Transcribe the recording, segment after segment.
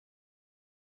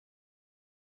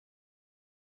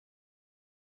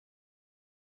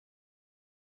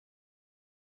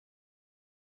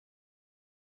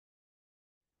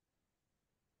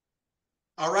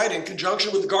All right, in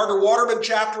conjunction with the Gardner-Waterman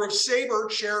chapter of SABR,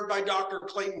 chaired by Dr.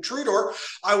 Clayton Trudor,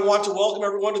 I want to welcome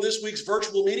everyone to this week's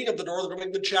virtual meeting of the Northern New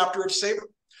England chapter of SABR.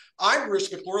 I'm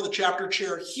Bruce McClure, the chapter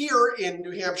chair here in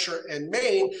New Hampshire and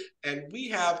Maine, and we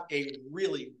have a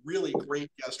really, really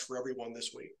great guest for everyone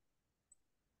this week.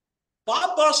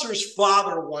 Bob Busser's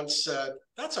father once said,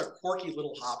 "That's a quirky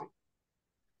little hobby."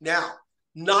 Now,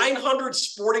 900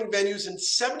 sporting venues and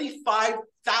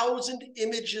 75,000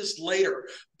 images later,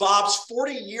 Bob's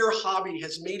 40-year hobby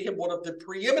has made him one of the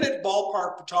preeminent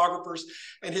ballpark photographers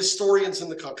and historians in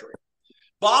the country.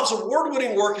 Bob's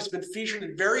award-winning work has been featured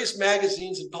in various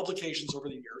magazines and publications over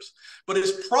the years, but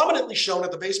is prominently shown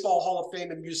at the Baseball Hall of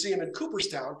Fame and Museum in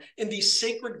Cooperstown in the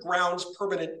Sacred Grounds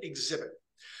permanent exhibit.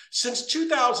 Since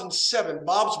 2007,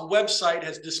 Bob's website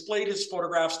has displayed his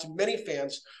photographs to many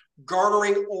fans,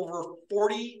 garnering over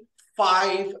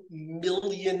 45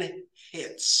 million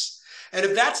hits. And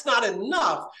if that's not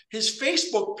enough, his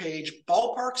Facebook page,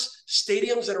 Ballparks,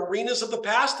 Stadiums, and Arenas of the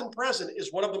Past and Present,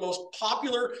 is one of the most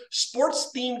popular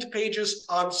sports-themed pages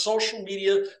on social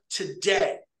media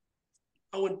today.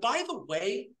 Oh, and by the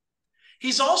way,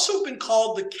 he's also been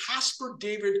called the Caspar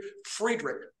David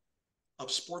Friedrich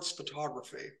of sports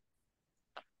photography.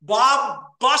 Bob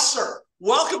Busser,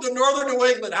 welcome to Northern New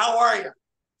England. How are you?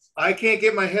 I can't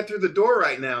get my head through the door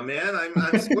right now, man.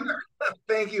 I'm square.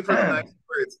 Thank you for the nice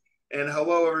words. And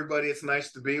hello, everybody. It's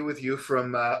nice to be with you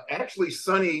from actually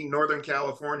sunny Northern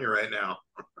California right now.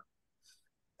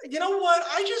 You know what?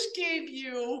 I just gave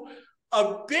you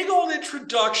a big old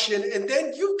introduction, and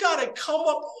then you've got to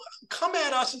come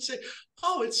at us and say,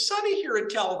 "Oh, it's sunny here in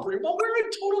California." Well, we're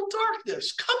in total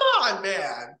darkness. Come on,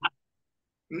 man.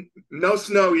 No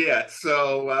snow yet.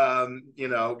 So,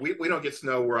 we don't get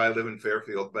snow where I live in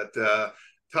Fairfield, but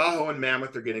Tahoe and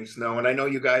Mammoth are getting snow. And I know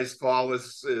you guys, fall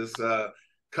is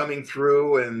coming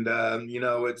through, and,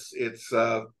 it's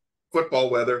football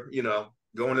weather,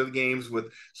 going to the games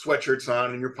with sweatshirts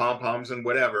on and your pom-poms and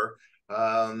whatever.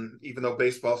 Even though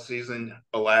baseball season,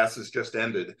 alas, has just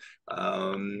ended.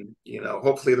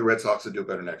 Hopefully the Red Sox will do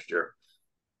better next year.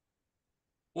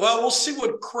 Well, we'll see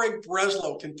what Craig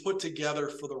Breslow can put together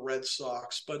for the Red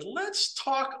Sox. But let's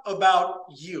talk about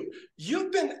you.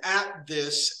 You've been at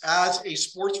this as a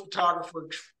sports photographer,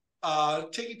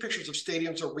 taking pictures of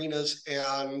stadiums, arenas,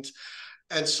 and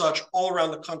such all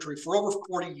around the country for over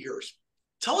 40 years.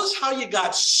 Tell us how you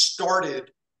got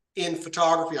started in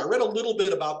photography. I read a little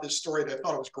bit about this story and I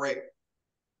thought it was great.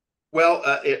 Well,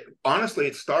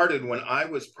 it started when I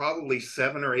was probably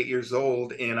 7 or 8 years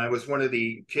old, and I was one of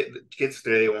the kids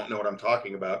today won't know what I'm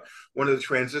talking about. One of the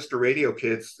transistor radio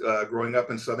kids growing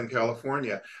up in Southern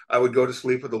California. I would go to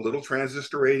sleep with a little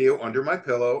transistor radio under my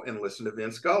pillow and listen to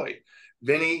Vin Scully.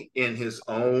 Vinny, in his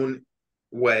own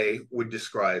way, would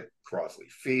describe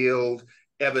Crosley Field,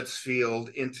 Ebbets Field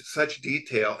into such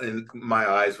detail, and my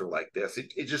eyes were like this.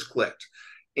 It just clicked,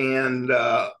 and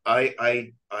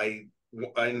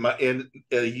in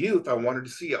youth, I wanted to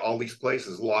see all these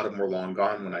places. A lot of them were long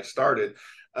gone when I started.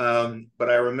 But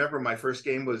I remember my first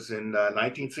game was in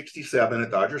 1967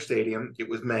 at Dodger Stadium. It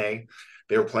was May.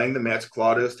 They were playing the Mets.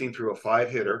 Claude Osteen threw a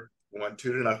 5-hitter, won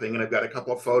 2-0. And I've got a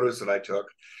couple of photos that I took.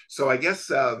 So I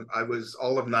guess I was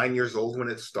all of 9 years old when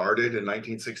it started in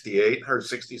 1968 or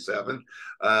 67.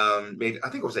 Maybe, I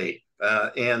think it was 8.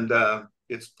 And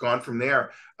it's gone from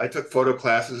there. I took photo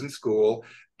classes in school.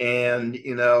 And,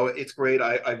 it's great.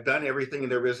 I've done everything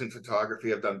there is in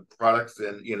photography. I've done products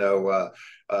and,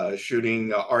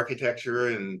 shooting architecture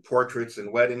and portraits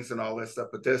and weddings and all that stuff.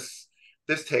 But this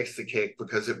takes the cake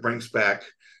because it brings back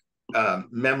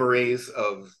memories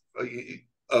of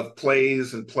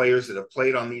plays and players that have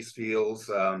played on these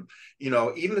fields.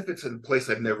 Even if it's in a place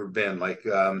I've never been, like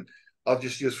I'll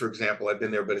just use, for example, I've been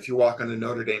there, but if you walk on the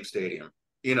Notre Dame Stadium,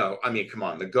 come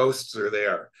on, the ghosts are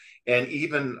there. And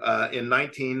even in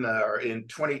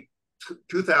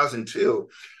 2002,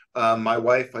 my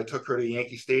wife, I took her to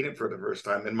Yankee Stadium for the first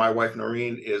time. And my wife,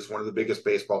 Noreen, is one of the biggest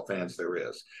baseball fans there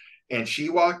is. And she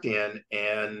walked in,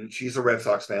 and she's a Red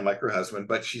Sox fan like her husband,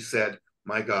 but she said,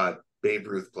 "My God, Babe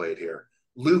Ruth played here.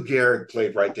 Lou Gehrig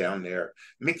played right down there.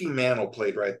 Mickey Mantle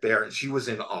played right there." And she was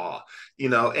in awe,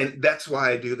 and that's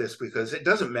why I do this, because it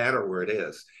doesn't matter where it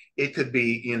is. It could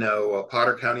be,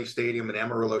 Potter County Stadium in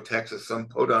Amarillo, Texas, some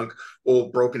podunk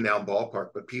old broken down ballpark,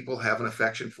 but people have an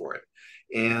affection for it.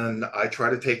 And I try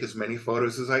to take as many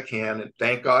photos as I can. And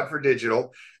thank God for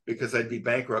digital, because I'd be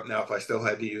bankrupt now if I still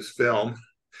had to use film.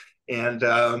 And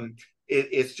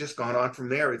it's just gone on from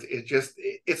there.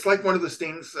 It's like one of those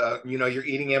things, you're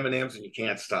eating M&Ms and you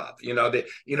can't stop.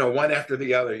 One after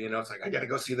the other. It's like, I got to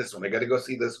go see this one. I got to go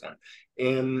see this one,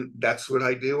 and that's what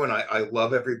I do. And I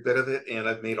love every bit of it. And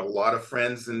I've made a lot of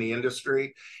friends in the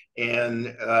industry,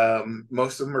 and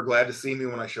most of them are glad to see me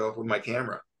when I show up with my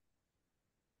camera.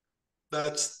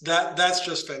 That's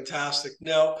just fantastic.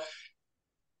 Now,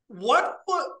 what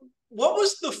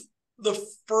was the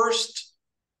first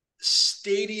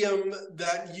stadium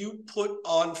that you put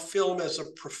on film as a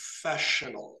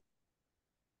professional?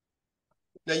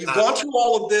 Now you've gone through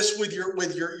all of this with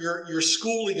your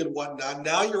schooling and whatnot.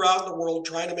 Now you're out in the world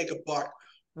trying to make a buck.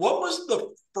 What was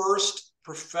the first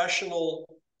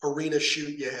professional arena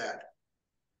shoot you had?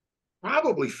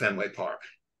 Probably Fenway Park.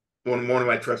 One of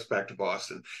my trips back to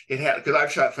Boston. It had, because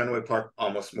I've shot Fenway Park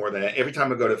almost more than every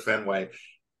time I go to Fenway,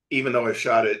 even though I've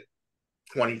shot it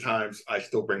 20 times, I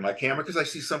still bring my camera because I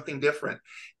see something different.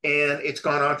 And it's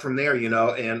gone on from there,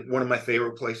 and one of my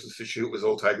favorite places to shoot was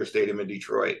Old Tiger Stadium in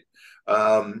Detroit.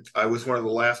 I was one of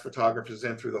the last photographers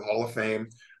in through the Hall of Fame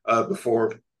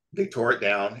before they tore it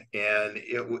down, and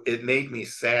it made me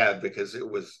sad because it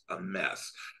was a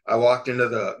mess. I walked into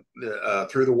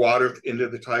through the water into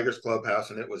the Tigers clubhouse,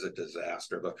 and it was a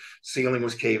disaster. The ceiling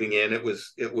was caving in. It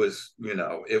was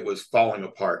falling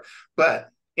apart. But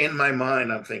in my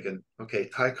mind, I'm thinking, okay,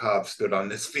 Ty Cobb stood on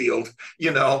this field,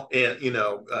 and Al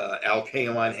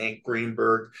Kaline, Hank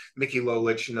Greenberg, Mickey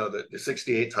Lolich, the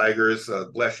 '68 Tigers,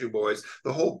 bless you boys,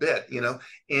 the whole bit, and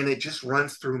it just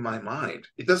runs through my mind.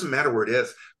 It doesn't matter where it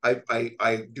is.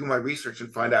 I do my research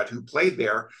and find out who played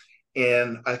there,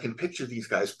 and I can picture these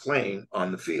guys playing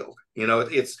on the field.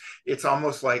 It's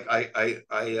almost like I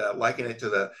liken it to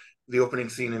the opening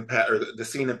scene in Patton, or the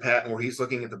scene in Patton, where he's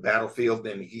looking at the battlefield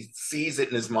and he sees it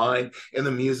in his mind, and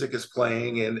the music is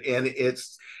playing, and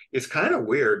it's kind of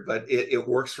weird, but it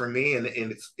works for me, and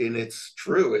it's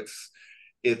true. It's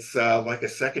like a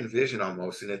second vision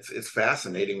almost, and it's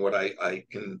fascinating what I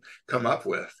can come up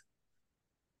with.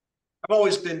 I've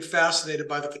always been fascinated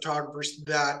by the photographers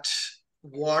that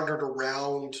wandered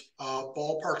around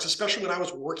ballparks, especially when I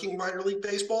was working minor league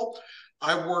baseball.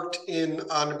 I worked in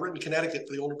New Britain, Connecticut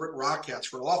for the Old Britain Rockcats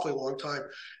for an awfully long time,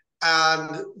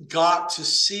 and got to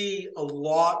see a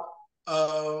lot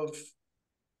of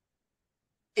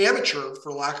amateur,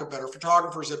 for lack of better,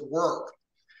 photographers at work.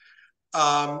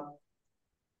 Nobody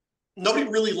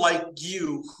really like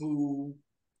you who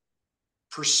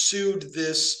pursued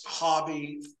this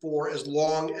hobby for as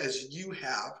long as you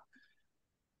have.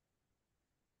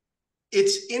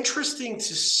 It's interesting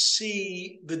to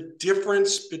see the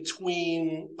difference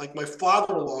between, like, my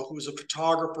father-in-law, who's a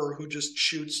photographer who just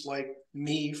shoots like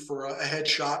me for a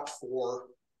headshot for,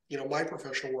 my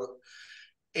professional work,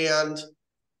 and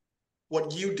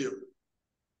what you do.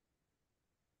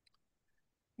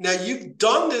 Now, you've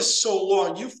done this so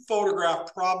long, you've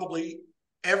photographed probably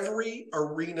every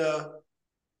arena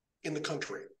in the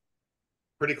country.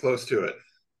 Pretty close to it.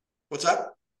 What's that?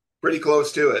 Pretty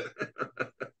close to it.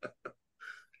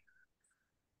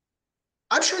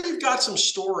 I'm sure you've got some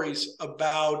stories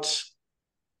about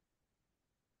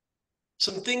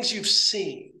some things you've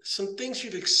seen, some things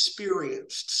you've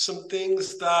experienced, some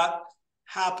things that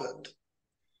happened.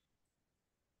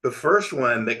 The first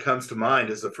one that comes to mind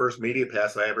is the first media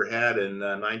pass I ever had in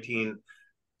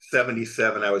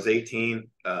 1977. I was 18,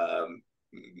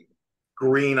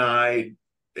 green-eyed,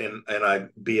 and I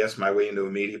BS my way into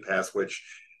a media pass, which,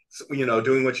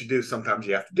 doing what you do, sometimes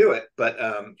you have to do it. But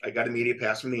I got a media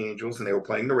pass from the Angels, and they were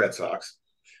playing the Red Sox.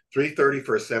 3:30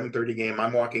 for a 7:30 game.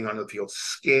 I'm walking on the field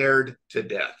scared to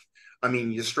death. I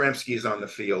mean, Yastrzemski's on the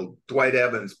field, Dwight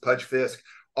Evans, Pudge Fisk,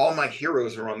 all my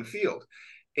heroes are on the field.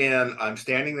 And I'm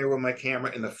standing there with my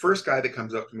camera, and the first guy that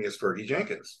comes up to me is Fergie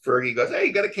Jenkins. Fergie goes, "Hey,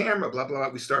 you got a camera?" Blah, blah, blah.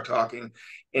 We start talking.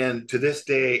 And to this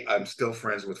day, I'm still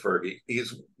friends with Fergie.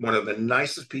 He's one of the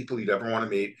nicest people you'd ever want to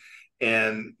meet.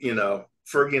 And,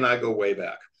 Fergie and I go way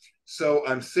back. So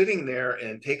I'm sitting there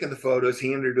and taking the photos.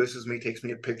 He introduces me, takes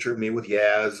me a picture of me with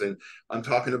Yaz, and I'm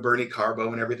talking to Bernie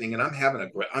Carbo and everything. And I'm having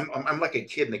I'm like a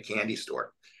kid in a candy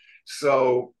store.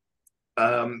 So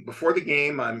before the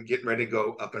game, I'm getting ready to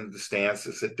go up into the stands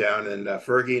to sit down, and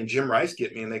Fergie and Jim Rice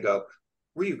get me, and they go,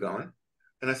 "Where are you going?"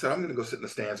 And I said, "I'm going to go sit in the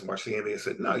stands and watch the game." They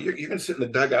said, "No, you're going to sit in the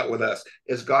dugout with us.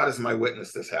 As God is my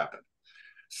witness, this happened."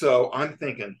 So I'm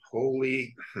thinking,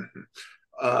 holy.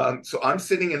 So I'm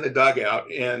sitting in the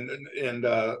dugout, and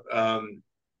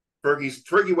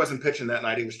Fergie wasn't pitching that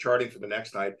night. He was charting for the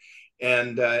next night.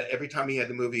 And every time he had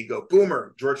to move, he'd go,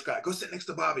 "Boomer, George Scott, go sit next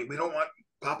to Bobby. We don't want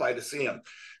Popeye to see him."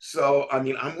 So,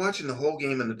 I'm watching the whole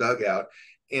game in the dugout,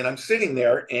 and I'm sitting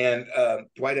there, and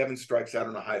Dwight Evans strikes out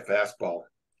on a high fastball.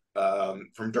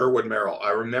 from Durwood, Merrill.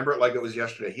 I remember it like it was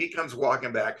yesterday. He comes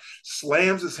walking back,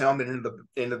 slams his helmet into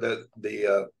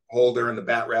the holder and the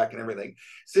bat rack and everything,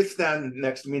 sits down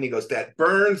next to me and he goes, "That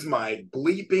burns my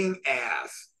bleeping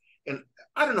ass." And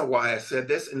I don't know why I said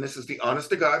this, and this is the honest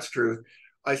to God's truth.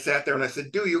 I sat there and I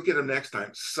said, "Do you get him next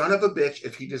time? Son of a bitch,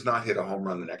 if he does not hit a home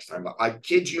run the next time." I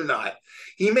kid you not.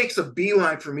 He makes a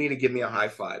beeline for me to give me a high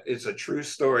five. It's a true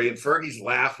story. And Fergie's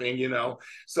laughing, you know.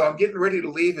 So I'm getting ready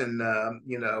to leave. And,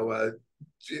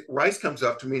 Rice comes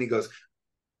up to me and he goes,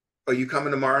 "Are you coming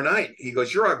tomorrow night?" He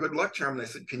goes, "You're our good luck charm." And I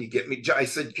said, "Can you get me?" I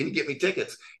said, "Can you get me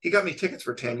tickets?" He got me tickets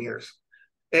for 10 years.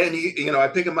 And I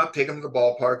pick him up, take him to the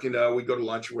ballpark, we go to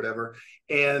lunch or whatever.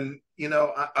 And,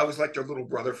 I was like their little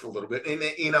brother for a little bit. And,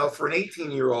 for an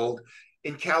 18-year-old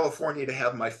in California to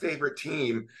have my favorite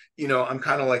team, I'm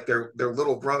kind of like their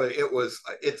little brother.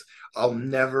 I'll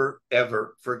never,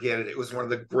 ever forget it. It was one of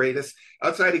the greatest,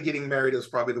 outside of getting married, it was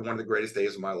probably one of the greatest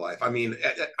days of my life. I mean,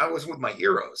 I was with my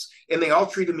heroes and they all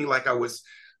treated me like I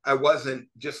wasn't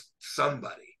just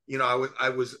somebody. I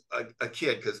was a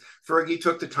kid because Fergie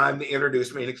took the time to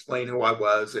introduce me and explain who I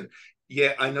was. And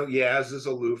yeah, I know Yaz is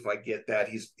aloof. I get that.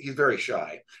 He's very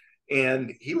shy.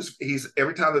 And he's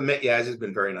every time I've met Yaz, he's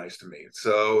been very nice to me.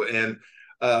 So, and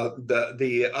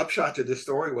the upshot to this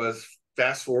story was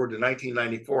fast forward to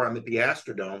 1994. I'm at the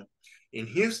Astrodome in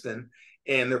Houston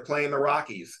and they're playing the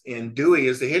Rockies. And Dewey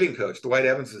is the hitting coach. Dwight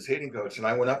Evans is hitting coach. And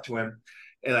I went up to him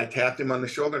and I tapped him on the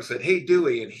shoulder and said, "Hey,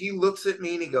 Dewey." And he looks at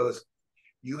me and he goes,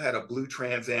 "You had a blue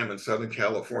Trans Am in Southern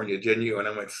California, didn't you?" And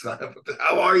I went, "Son of a,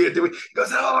 how are you doing?" He goes,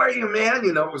 "How are you, man?"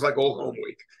 It was like old home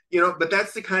week, but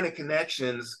that's the kind of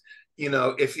connections,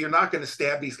 if you're not going to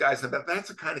stab these guys, that's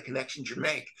the kind of connections you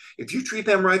make. If you treat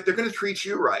them right, they're going to treat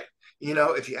you right.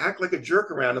 If you act like a jerk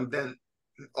around them, then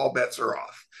all bets are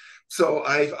off. So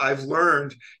I've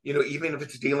learned, even if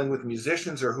it's dealing with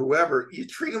musicians or whoever, you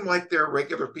treat them like they're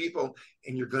regular people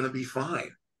and you're going to be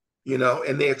fine.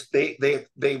 And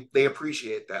they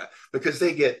appreciate that because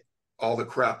they get all the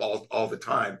crap all the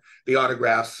time, the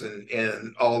autographs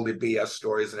and all the BS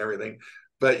stories and everything.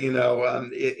 But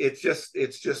it's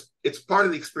part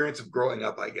of the experience of growing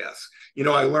up, I guess.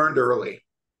 I learned early.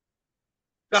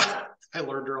 I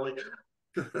learned early.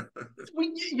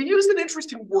 You used an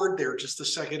interesting word there just a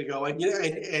second ago, and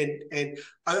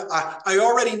I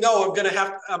already know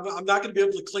I'm not going to be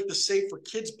able to click the Save for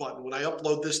Kids button when I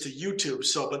upload this to YouTube.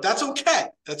 So, but that's okay.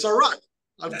 That's all right.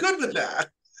 I'm good with that.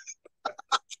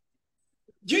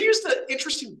 You used an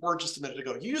interesting word just a minute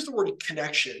ago. You used the word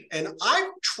connection, and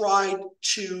I've tried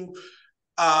to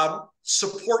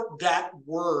support that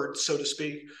word, so to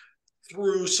speak,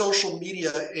 through social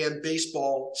media and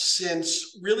baseball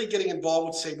since really getting involved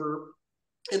with SABR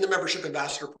in the membership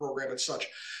ambassador program and such.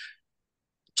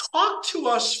 Talk to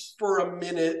us for a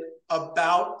minute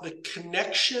about the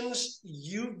connections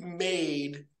you've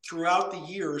made throughout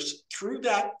the years through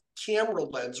that camera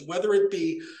lens, whether it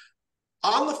be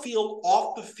on the field,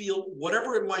 off the field,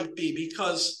 whatever it might be,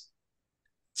 because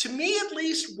to me, at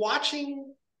least,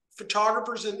 watching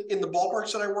photographers in the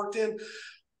ballparks that I worked in,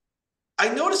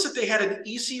 I noticed that they had an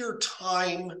easier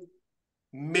time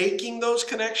making those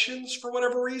connections for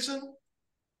whatever reason.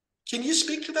 Can you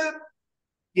speak to that?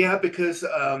 Yeah, because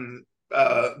the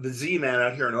Z-Man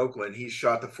out here in Oakland, he's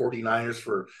shot the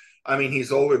 49ers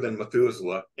he's older than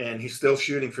Methuselah, and he's still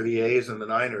shooting for the A's and the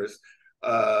Niners,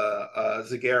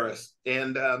 Zagaris.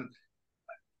 And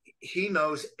he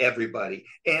knows everybody.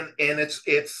 And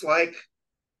it's like,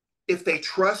 if they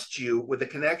trust you with a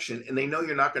connection and they know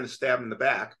you're not going to stab them in the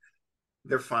back,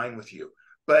 they're fine with you.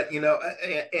 But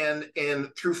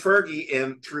and through Fergie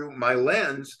and through my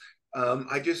lens,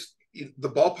 my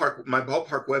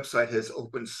ballpark website has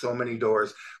opened so many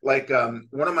doors. Like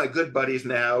one of my good buddies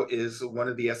now is one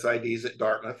of the SIDs at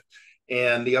Dartmouth,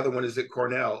 and the other one is at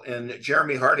Cornell. And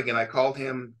Jeremy Hardigan, I called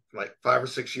him like 5 or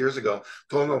 6 years ago,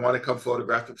 told him I want to come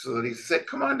photograph the facilities. He said,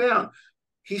 "Come on down."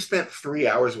 He spent 3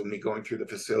 hours with me going through the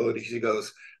facilities. He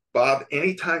goes, "Bob,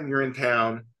 anytime you're in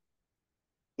town,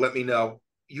 let me know.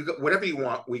 You got whatever you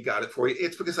want, we got it for you."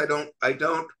 It's because I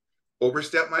don't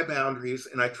overstep my boundaries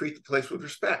and I treat the place with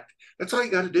respect. That's all you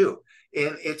got to do.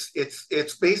 And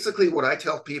it's basically what I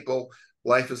tell people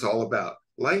life is all about.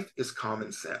 Life is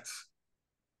common sense.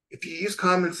 If you use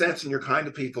common sense and you're kind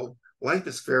to people, life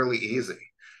is fairly easy.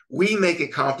 We make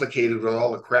it complicated with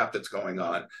all the crap that's going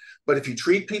on. But if you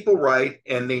treat people right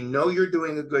and they know you're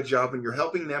doing a good job and you're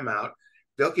helping them out,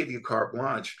 they'll give you carte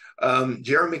blanche.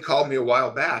 Jeremy called me a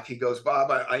while back. He goes,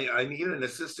 Bob, I need an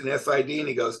assistant SID. And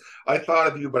he goes, I thought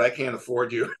of you, but I can't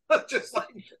afford you. Just like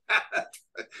that.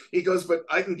 He goes, but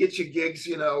I can get you gigs,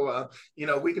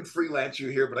 we can freelance you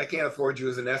here, but I can't afford you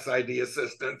as an SID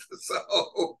assistant.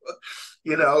 So,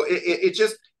 it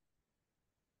just,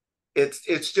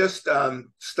 it's just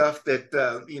stuff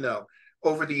that,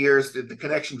 over the years, the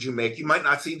connections you make, you might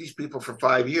not see these people for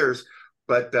 5 years,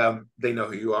 but they know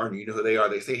who you are and you know who they are.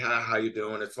 They say, hi, how you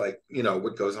doing? It's like,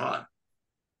 what goes on.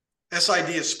 SID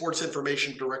is Sports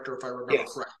Information Director, if I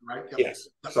remember correctly, right? Yep. Yes.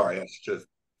 Sorry, I should have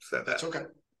said that. That's okay.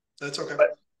 That's okay.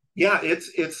 But yeah,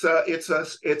 it's a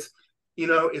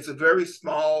very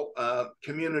small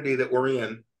community that we're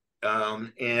in,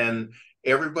 and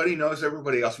everybody knows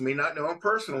everybody else. You may not know them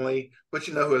personally, but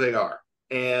you know who they are.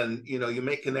 And, you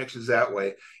make connections that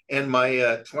way. And my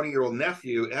 20-year-old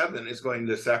nephew, Evan, is going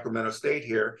to Sacramento State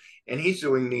here, and he's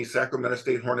doing the Sacramento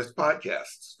State Hornets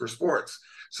podcasts for sports.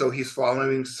 So he's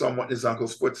following somewhat in his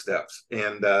uncle's footsteps,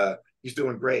 and he's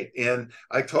doing great. And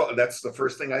that's the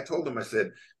first thing I told him. I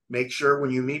said, make sure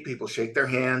when you meet people, shake their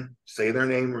hand, say their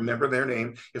name, remember their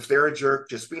name. If they're a jerk,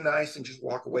 just be nice and just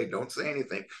walk away. Don't say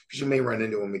anything, because you may run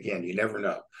into them again. You never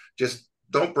know. Just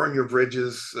don't burn your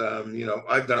bridges.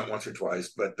 I've done it once or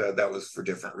twice, but that was for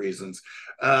different reasons.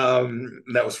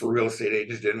 That was for real estate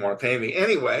agents didn't want to pay me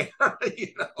anyway.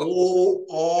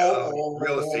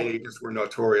 Real estate agents were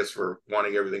notorious for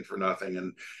wanting everything for nothing,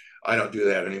 and I don't do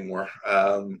that anymore.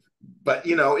 But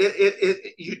you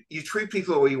treat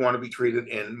people the way you want to be treated,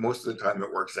 and most of the time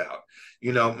it works out.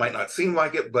 It might not seem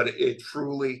like it, but it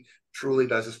truly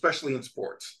does, especially in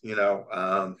sports,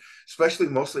 especially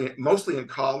mostly in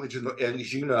college and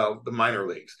as the minor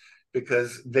leagues,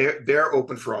 because they're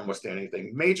open for almost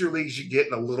anything. Major leagues, you get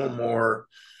in a little more,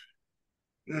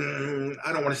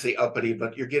 I don't want to say uppity,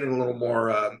 but you're getting a little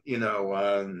more, I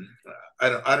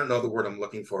don't know the word I'm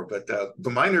looking for, but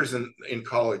the minors in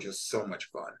college is so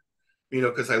much fun,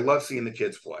 because I love seeing the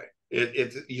kids play.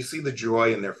 You see the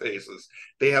joy in their faces.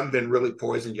 They haven't been really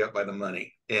poisoned yet by the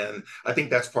money. And I think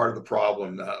that's part of the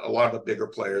problem. A lot of the bigger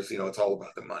players, it's all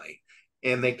about the money.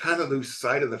 And they kind of lose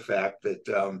sight of the fact that,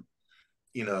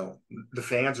 the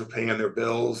fans are paying their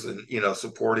bills and,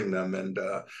 supporting them. And,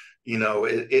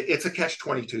 it's a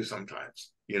catch-22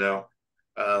 sometimes,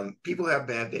 people have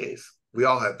bad days. We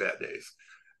all have bad days.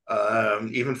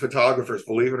 Even photographers,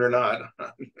 believe it or not.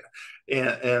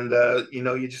 and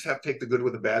you just have to take the good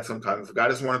with the bad sometimes. If a guy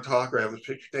doesn't want to talk or have his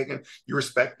picture taken, you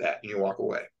respect that and you walk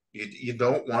away. You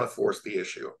don't want to force the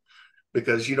issue,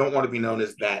 because you don't want to be known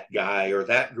as that guy or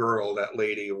that girl, that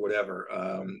lady or whatever.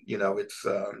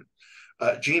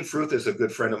 Jean Fruth is a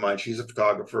good friend of mine. She's a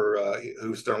photographer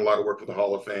who's done a lot of work with the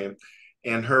Hall of Fame.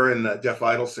 And her and Jeff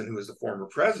Idelson, who is the former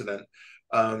president,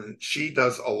 she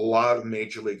does a lot of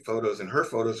major league photos, and her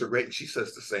photos are great. And she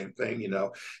says the same thing.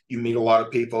 You meet a lot of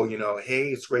people, hey,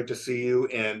 it's great to see you,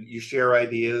 and you share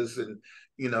ideas, and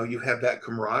you have that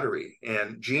camaraderie.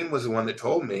 And Jean was the one that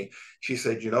told me, she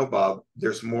said, Bob,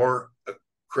 there's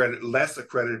less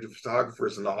accredited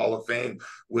photographers in the Hall of Fame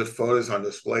with photos on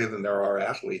display than there are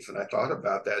athletes. And I thought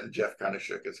about that, and Jeff kind of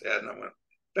shook his head, and I went,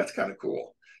 that's kind of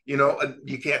cool. You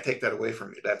can't take that away from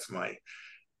me. That's my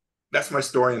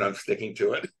story, and I'm sticking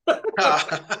to it.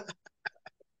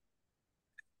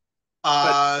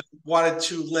 Wanted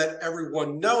to let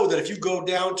everyone know that if you go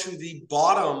down to the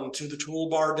bottom, to the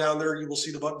toolbar down there, you will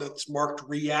see the button that's marked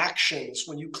reactions.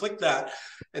 When you click that,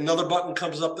 another button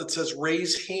comes up that says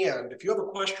raise hand. If you have a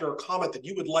question or a comment that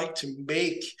you would like to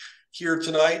make here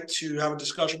tonight to have a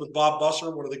discussion with Bob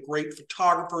Busser, one of the great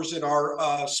photographers in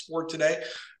our sport today,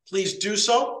 please do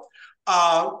so.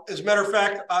 As a matter of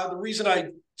fact, the reason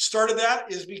I started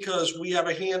that is because we have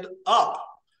a hand up.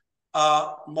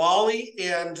 Molly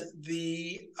and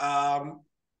the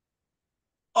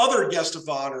other guest of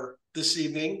honor this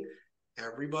evening,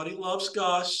 everybody loves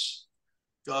Gus.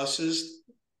 Gus is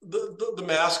the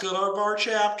mascot of our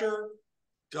chapter.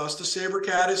 Gus the Saber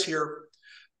Cat is here.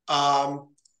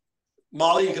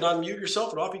 Molly, you can unmute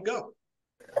yourself and off you go.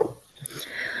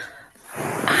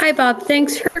 Hi, Bob.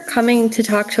 Thanks for coming to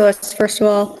talk to us, first of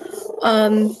all.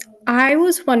 I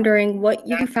was wondering what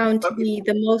you found to be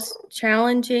the most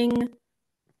challenging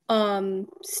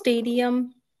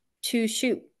stadium to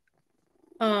shoot.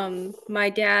 My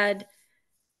dad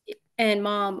and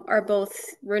mom are both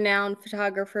renowned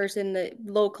photographers in the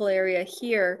local area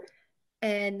here,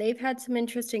 and they've had some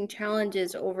interesting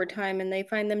challenges over time, and they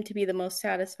find them to be the most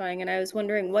satisfying. And I was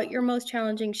wondering what your most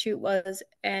challenging shoot was,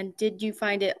 and did you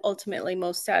find it ultimately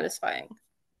most satisfying?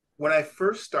 When I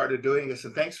first started doing this,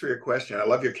 and thanks for your question. I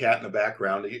love your cat in the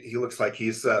background. He looks like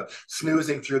he's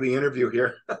snoozing through the interview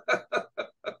here.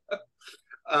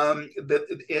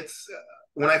 It's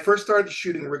when I first started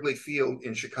shooting Wrigley Field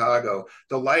in Chicago,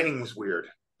 the lighting was weird.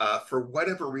 For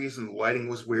whatever reason, the lighting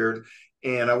was weird,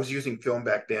 and I was using film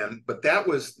back then. But that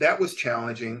was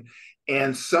challenging.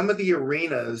 And some of the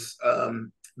arenas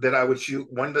that I would shoot,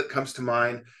 one that comes to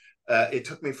mind, it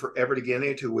took me forever to get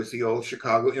into, was the old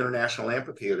Chicago International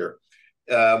Amphitheater,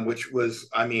 which was,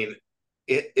 I mean,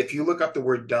 if you look up the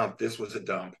word dump, this was a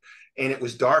dump. And it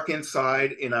was dark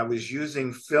inside, and I was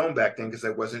using film back then because I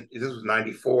wasn't, this was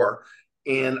 94.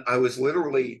 And I was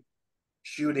literally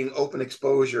shooting open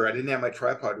exposure. I didn't have my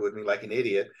tripod with me like an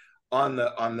idiot on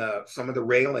the some of the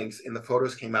railings, and the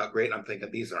photos came out great. And I'm thinking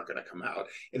these aren't going to come out,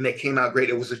 and they came out great.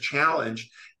 It was a challenge.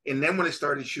 And then when I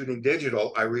started shooting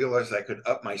digital, I realized I could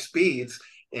up my speeds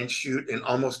and shoot in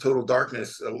almost total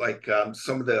darkness, like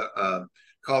some of the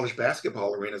college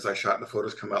basketball arenas I shot, and the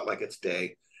photos come out like it's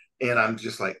day. And I'm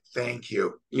just like, thank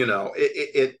you.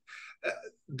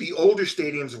 The older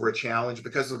stadiums were a challenge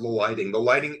because of the lighting. The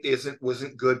lighting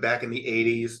wasn't good back in the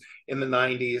 80s, in the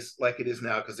 90s, like it is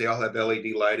now, because they all have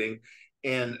LED lighting,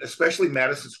 and especially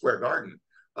Madison Square Garden,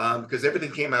 because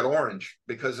everything came out orange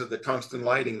because of the tungsten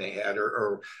lighting they had,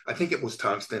 or I think it was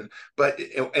tungsten.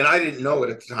 And I didn't know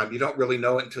it at the time. You don't really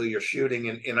know it until you're shooting,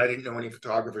 and I didn't know any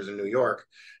photographers in New York.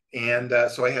 And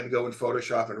so I had to go in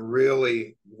Photoshop and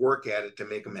really work at it to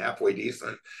make them halfway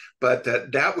decent. But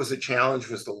that was a challenge,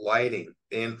 was the lighting.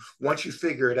 And once you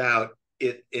figure it out,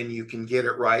 and you can get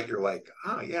it right, you're like,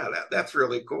 oh yeah, that's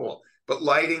really cool. But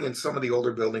lighting in some of the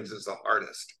older buildings is the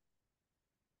hardest.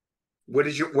 What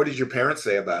did your parents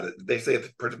say about it? Did they say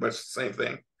it's pretty much the same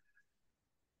thing?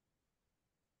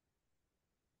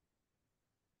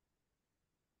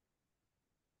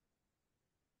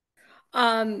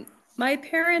 Um, my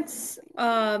parents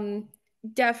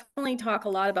definitely talk a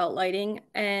lot about lighting,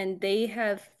 and they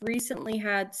have recently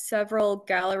had several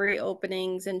gallery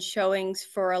openings and showings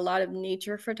for a lot of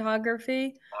nature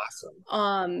photography. Awesome.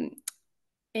 Um,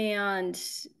 and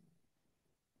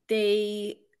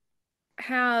they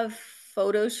have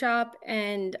Photoshop,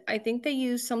 and I think they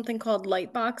use something called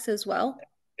Lightbox as well.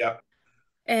 Yeah.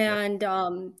 Yeah.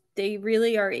 And they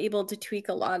really are able to tweak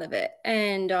a lot of it.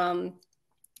 And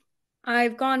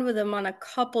I've gone with them on a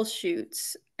couple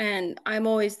shoots, and I'm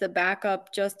always the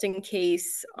backup just in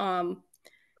case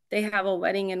they have a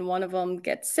wedding and one of them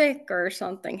gets sick or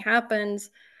something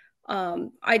happens.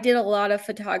 I did a lot of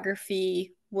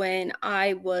photography when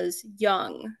I was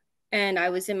young, and I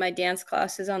was in my dance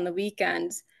classes on the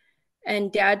weekends.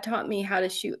 And dad taught me how to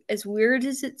shoot. As weird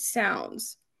as it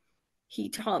sounds, he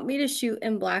taught me to shoot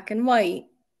in black and white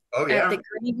Oh at the yeah.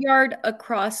 graveyard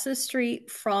across the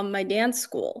street from my dance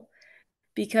school,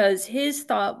 because his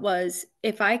thought was,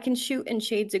 if I can shoot in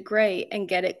shades of gray and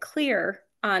get it clear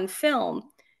on film,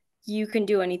 you can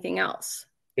do anything else.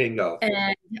 Bingo.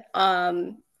 And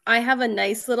I have a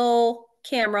nice little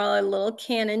camera, a little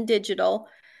Canon digital.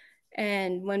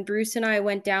 And when Bruce and I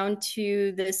went down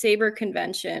to the SABR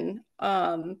convention,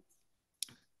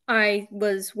 I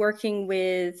was working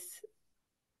with,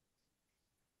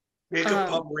 Jacob um,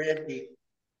 Pomeranke.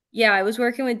 yeah, I was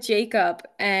working with Jacob,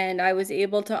 and I was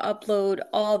able to upload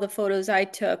all the photos I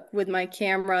took with my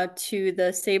camera to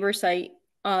the SABR site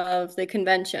of the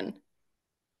convention.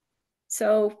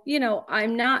 So,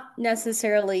 I'm not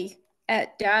necessarily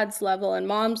at dad's level and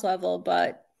mom's level,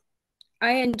 but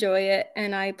I enjoy it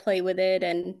and I play with it.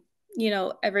 And,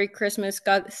 every Christmas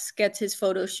Gus gets his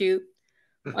photo shoot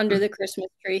under the Christmas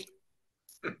tree.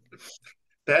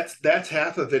 That's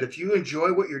half of it. If you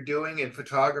enjoy what you're doing in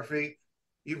photography,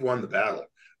 you've won the battle.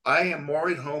 I am more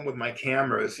at home with my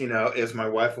cameras, as my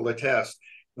wife will attest.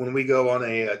 When we go on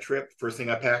a trip, first thing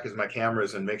I pack is my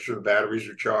cameras and make sure the batteries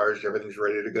are charged, everything's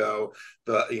ready to go.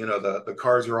 The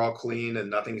cars are all clean and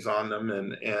nothing's on them.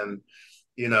 And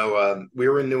we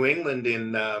were in New England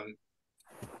in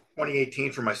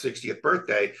 2018 for my 60th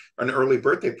birthday, an early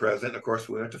birthday present. Of course,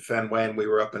 we went to Fenway, and we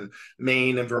were up in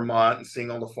Maine and Vermont and seeing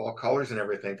all the fall colors and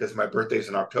everything, because my birthday's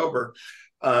in October.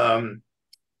 And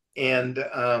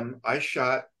I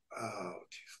shot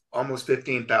almost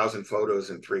 15,000 photos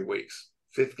in 3 weeks.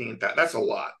 15,000, that's a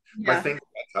lot. My Yeah. finger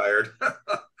got tired. I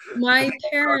My think I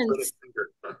crossed parents,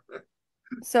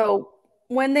 so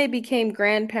when they became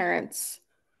grandparents,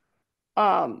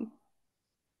 um,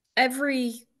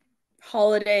 every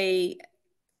holiday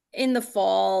in the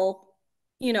fall,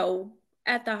 you know,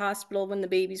 at the hospital when the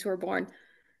babies were born,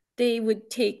 they would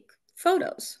take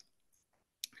photos.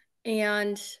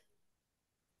 And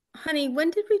honey,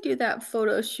 when did we do that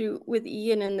photo shoot with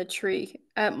Ian in the tree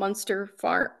at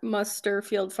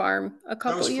Musterfield Farm? A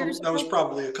couple years That was ago?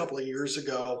 probably a couple of years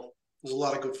ago. There's a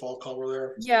lot of good fall color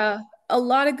there. Yeah, a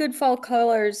lot of good fall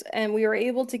colors, and we were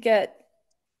able to get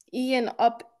Ian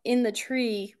up in the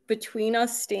tree between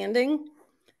us standing.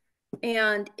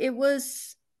 And it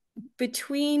was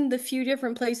between the few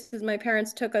different places my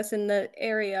parents took us in the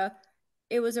area,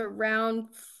 it was around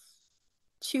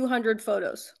 200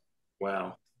 photos.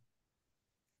 Wow.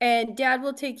 And Dad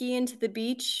will take Ian to the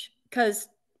beach because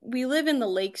we live in the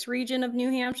lakes region of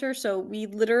New Hampshire. So we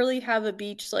literally have a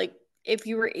beach. Like, if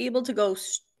you were able to go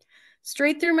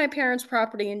straight through my parents'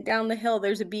 property and down the hill,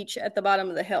 there's a beach at the bottom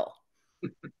of the hill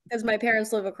because my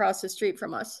parents live across the street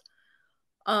from us.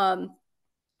 Um,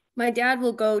 my dad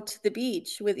will go to the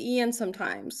beach with Ian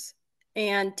sometimes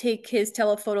and take his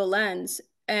telephoto lens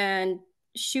and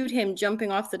shoot him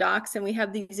jumping off the docks. And we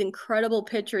have these incredible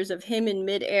pictures of him in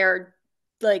midair,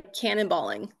 like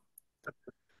cannonballing.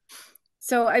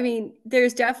 So, I mean,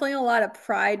 there's definitely a lot of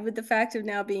pride with the fact of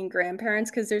now being grandparents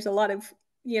because there's a lot of,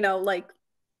 like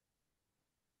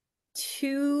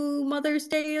 2 Mother's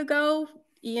Day ago,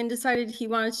 Ian decided he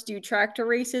wanted to do tractor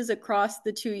races across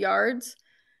the 2 yards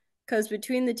because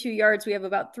between the 2 yards, we have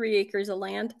about 3 acres of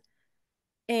land.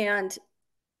 And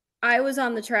I was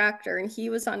on the tractor and he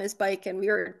was on his bike and we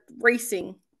were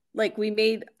racing. Like, we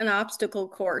made an obstacle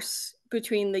course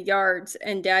between the yards,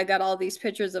 and Dad got all these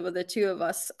pictures of the two of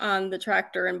us on the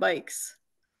tractor and bikes.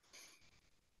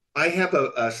 I have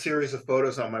a series of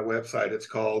photos on my website. It's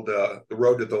called The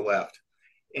Road to the Left.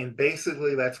 And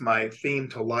basically that's my theme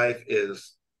to life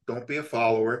is don't be a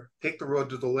follower, take the road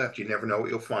to the left. You never know what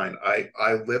you'll find.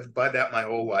 I lived by that my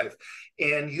whole life.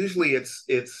 And usually it's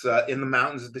in the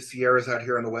mountains of the Sierras out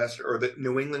here on the west or the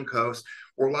New England coast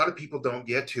where a lot of people don't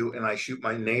get to. And I shoot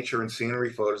my nature and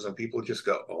scenery photos and people just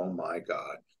go, oh my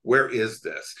God, where is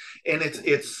this? And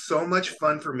it's so much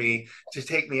fun for me to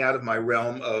take me out of my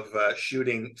realm of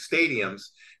shooting stadiums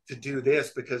to do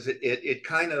this because it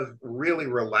kind of really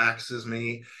relaxes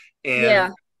me. And Yeah.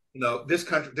 this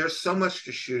country, there's so much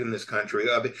to shoot in this country.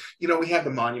 We have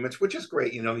the monuments, which is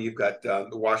great. You've got the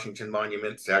Washington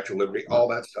Monument, Statue of Liberty, all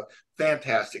that stuff.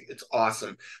 Fantastic. It's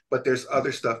awesome. But there's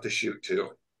other stuff to shoot too.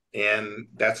 And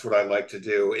that's what I like to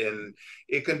do. And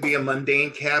it can be a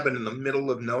mundane cabin in the middle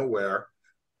of nowhere.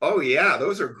 Oh, yeah,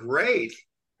 those are great.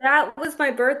 That was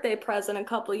my birthday present a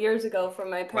couple years ago from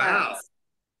my Wow, parents.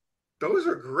 those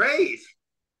are great.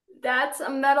 That's a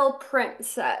metal print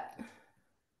set.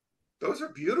 Those are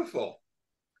beautiful.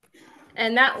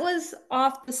 And that was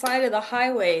off the side of the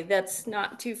highway that's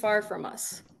not too far from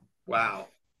us. Wow.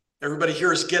 Everybody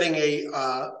here is getting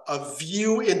a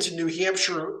view into New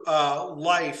Hampshire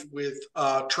life with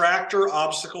tractor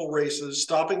obstacle races,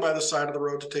 stopping by the side of the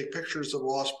road to take pictures of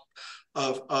lost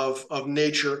of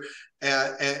nature,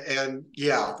 and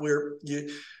yeah,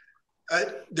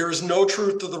 there is no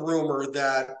truth to the rumor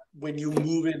that when you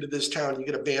move into this town, you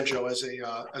get a banjo as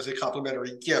a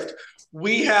complimentary gift.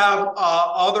 We have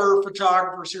other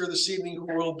photographers here this evening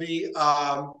who will be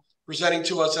presenting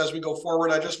to us as we go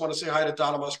forward. I just want to say hi to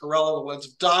Donna Muscarella, the Lens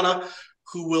of Donna,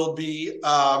 who will be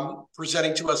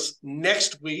presenting to us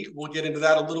next week. We'll get into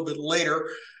that a little bit later.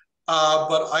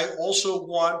 But I also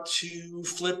want to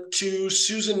flip to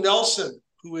Susan Nelson,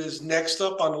 who is next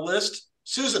up on the list.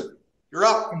 Susan, you're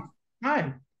up.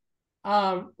 Hi.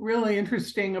 Really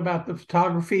interesting about the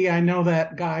photography. I know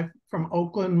that guy from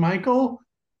Oakland, Michael.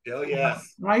 Oh,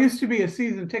 yes. I used to be a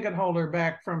season ticket holder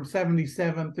back from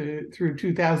 77 through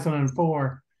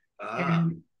 2004. Ah.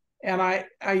 And I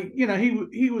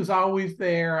he was always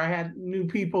there. I had new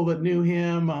people that knew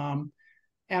him.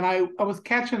 And I was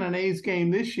catching an A's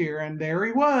game this year, and there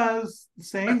he was, the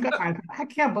same guy. I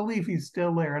can't believe he's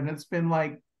still there. And it's been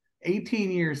like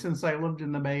 18 years since I lived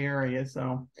in the Bay Area.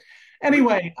 So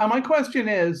anyway, my question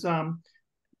is,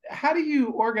 how do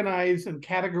you organize and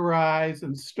categorize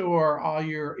and store all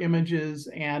your images?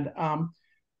 And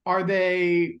are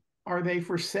they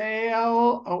for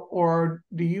sale, or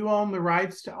do you own the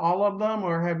rights to all of them,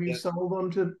 or have you Yes. sold them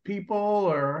to people,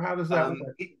 or how does that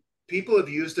work? People have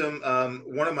used them.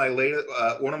 One of my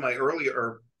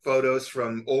earlier photos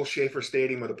from Old Schaefer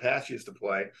Stadium where the Pats used to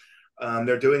play.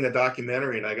 They're doing a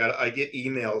documentary, and I get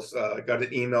emails. I got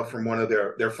an email from one of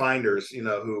their finders,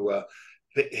 who,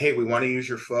 hey, we want to use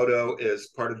your photo as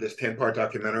part of this 10-part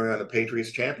documentary on the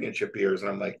Patriots championship years.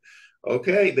 And I'm like,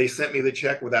 okay. They sent me the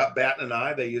check without batting an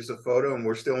eye. They used a photo, and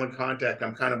we're still in contact.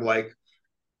 I'm kind of like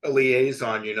a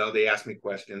liaison. They ask me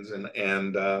questions, and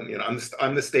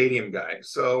I'm the stadium guy.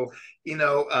 So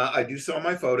I do sell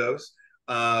my photos.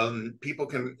 People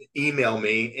can email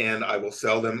me and I will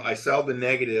sell them. I sell the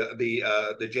negative, the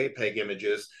JPEG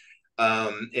images.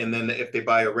 And then if they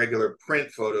buy a regular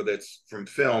print photo that's from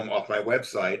film off my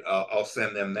website, I'll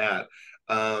send them that.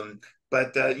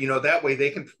 But that way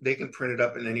they can print it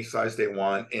up in any size they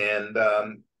want. And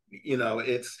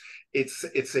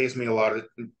it saves me a lot of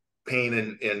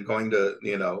pain and going to,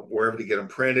 you know, wherever to get them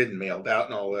printed and mailed out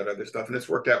and all that other stuff. And it's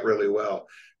worked out really well.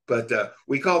 But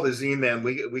we call the Z-Man,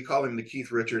 we call him the Keith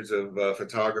Richards of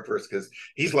photographers, because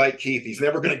he's like Keith. He's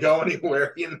never going to go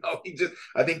anywhere. You know,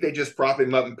 I think they just prop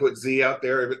him up and put Z out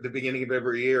there at the beginning of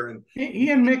every year. And he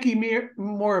and Mickey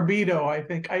Morabito, I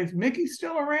think. Is Mickey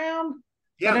still around?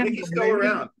 Yeah, anyway, Mickey's still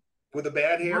around with the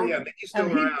bad hair. Yeah, Mickey's still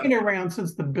around. He's been around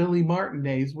since the Billy Martin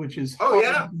days, which is hard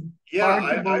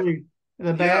to believe.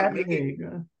 The bad Mickey.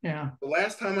 Yeah. The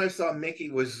last time I saw Mickey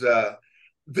was the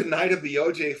night of the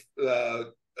OJ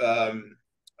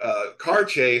car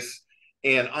chase,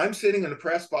 and I'm sitting in the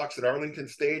press box at Arlington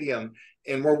Stadium,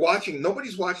 and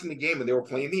nobody's watching the game, and they were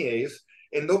playing the A's,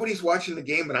 and nobody's watching the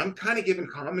game, and I'm kind of giving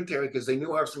commentary because they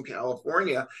knew I was from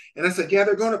California, and I said, yeah,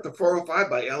 they're going up the 405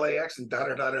 by LAX and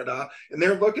da-da-da-da-da, and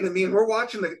they're looking at me, and we're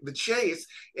watching the chase,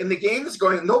 and the game is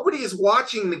going, nobody is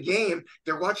watching the game,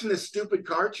 they're watching this stupid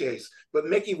car chase, but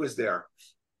Mickey was there.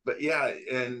 But yeah,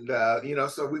 and you know,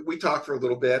 so we talked for a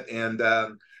little bit, and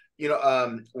you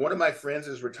know, one of my friends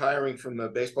is retiring from the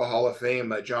Baseball Hall of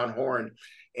Fame, John Horn,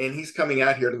 and he's coming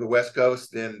out here to the West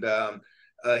Coast, and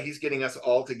he's getting us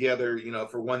all together, you know,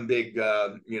 for one big,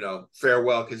 you know,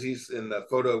 farewell, because he's in the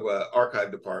photo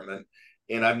archive department,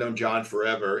 and I've known John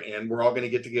forever, and we're all going to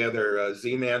get together.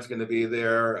 Z-Man's going to be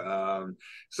there.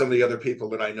 Some of the other people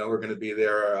that I know are going to be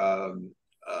there.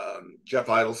 Jeff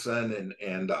Idelson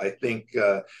and I think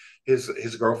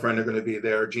his girlfriend are going to be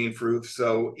there, Gene Fruth.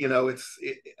 So, you know,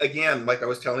 again, like I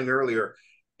was telling earlier,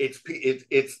 it's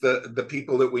the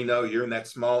people that we know. You're in that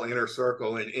small inner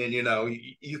circle, and you know,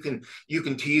 you can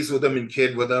tease with them and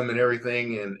kid with them and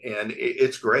everything, and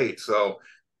it's great. So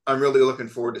I'm really looking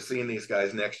forward to seeing these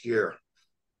guys next year.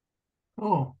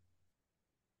 Oh,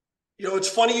 you know, it's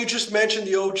funny you just mentioned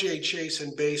the OJ chase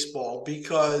in baseball,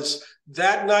 because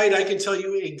that night I can tell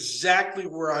you exactly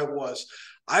where I was.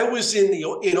 I was in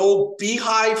old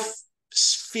Beehive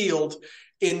Field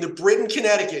in the Britain,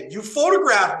 Connecticut. You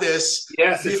photographed this.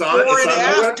 Yes, before and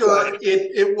after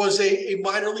it was a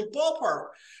minor league ballpark.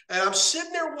 And I'm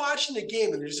sitting there watching the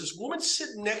game, and there's this woman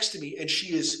sitting next to me, and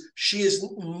she is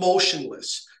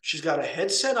motionless. She's got a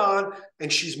headset on,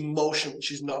 and she's motionless.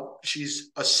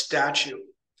 She's a statue.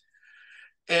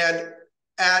 And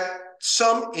at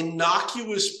some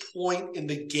innocuous point in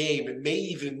the game, it may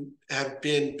even have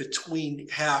been between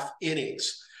half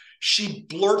innings, she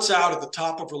blurts out at the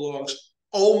top of her lungs,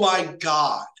 "Oh my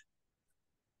God."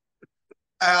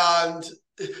 And,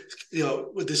 you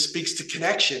know, this speaks to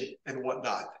connection and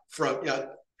whatnot from, you know,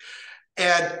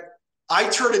 and I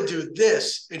turn and do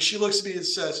this, and she looks at me and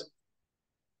says,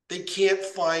 "They can't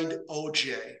find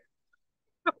OJ."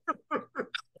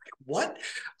 What?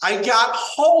 I got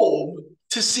home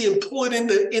to see him pull it in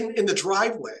the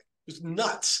driveway. It was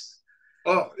nuts.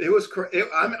 Oh, it was crazy.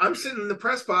 I'm sitting in the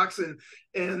press box, and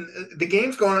the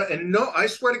game's going on, and I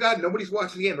swear to God, nobody's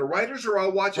watching the game. The writers are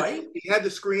all watching. Right? He had the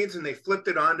screens, and they flipped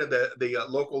it onto the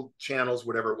local channels,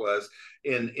 whatever it was,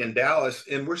 in Dallas,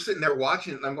 and we're sitting there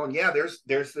watching it, and I'm going, yeah, there's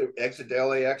the exit to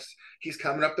LAX. He's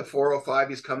coming up the 405.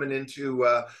 He's coming into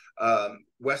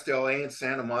West LA and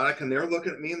Santa Monica, and they're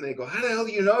looking at me and they go, "How the hell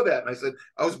do you know that?" And I said,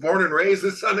 "I was born and raised in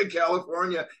Southern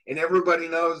California, and everybody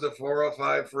knows the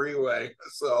 405 freeway."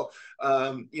 So,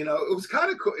 you know, it was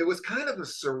kind of cool. It was kind of a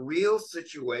surreal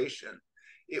situation.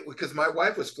 Because my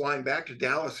wife was flying back to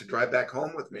Dallas to drive back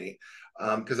home with me,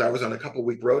 because I was on a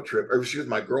couple-week road trip, or she was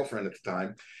my girlfriend at the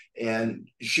time, and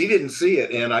she didn't see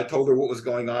it. And I told her what was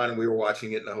going on, and we were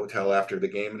watching it in the hotel after the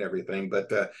game and everything.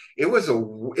 But it was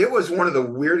one of the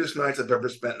weirdest nights I've ever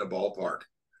spent in a ballpark,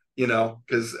 you know,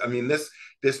 because I mean, this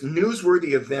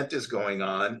newsworthy event is going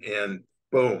on, and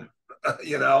boom,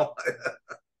 you know.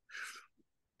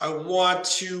 I want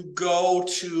to go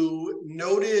to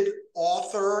noted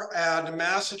author and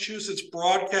Massachusetts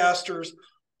Broadcasters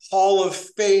Hall of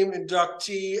Fame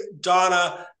inductee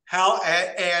Donna Hal,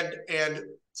 and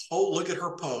oh, look at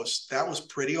her post. That was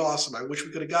pretty awesome. I wish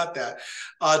we could have got that.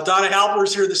 Donna Halper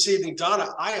is here this evening. Donna,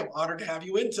 I am honored to have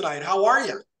you in tonight. How are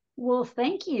you? Well,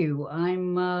 thank you.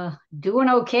 I'm doing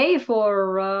okay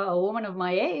for a woman of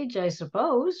my age, I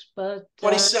suppose. But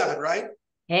 27, right?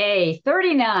 Hey,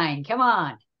 39. Come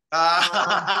on.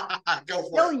 Go for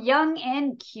still it. Young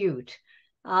and cute.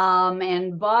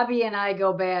 And Bobby and I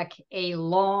go back a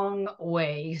long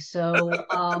way. So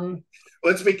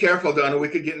let's be careful, Donna. We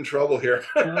could get in trouble here.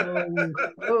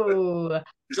 oh.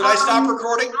 Should I stop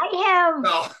recording?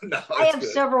 I have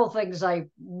several things I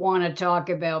want to talk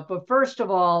about. But first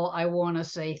of all, I want to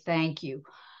say thank you,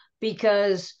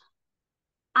 because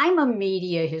I'm a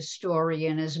media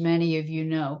historian, as many of you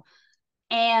know,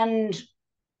 and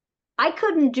I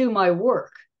couldn't do my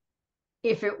work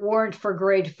if it weren't for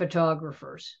great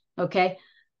photographers. Okay.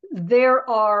 There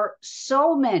are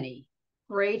so many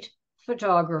great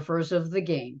photographers of the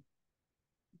game.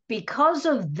 Because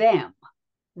of them,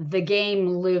 the game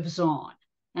lives on.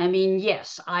 I mean,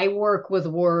 yes, I work with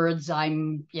words. I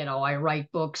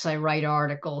write books, I write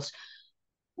articles.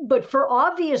 But for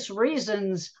obvious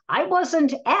reasons, I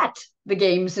wasn't at the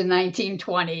games in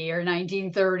 1920 or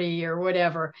 1930 or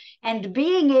whatever. And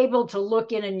being able to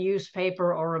look in a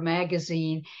newspaper or a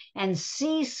magazine and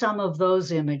see some of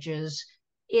those images,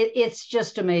 it's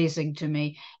just amazing to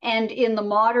me. And in the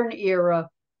modern era,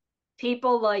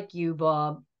 people like you,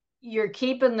 Bob, you're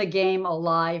keeping the game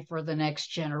alive for the next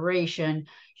generation.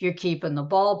 You're keeping the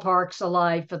ballparks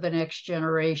alive for the next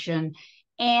generation.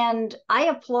 And I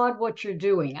applaud what you're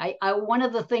doing. One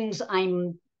of the things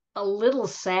I'm a little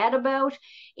sad about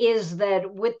is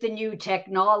that with the new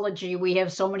technology, we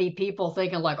have so many people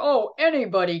thinking like, oh,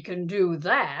 anybody can do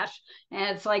that.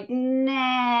 And it's like,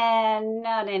 nah,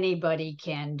 not anybody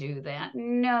can do that.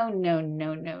 No, no,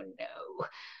 no, no, no.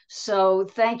 So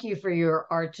thank you for your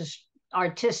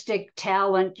artistic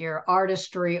talent, your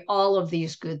artistry, all of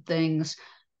these good things.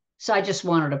 So I just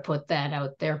wanted to put that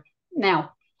out there.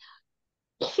 Now,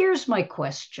 here's my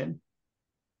question.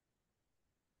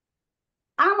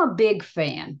 I'm a big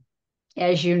fan,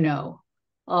 as you know,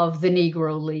 of the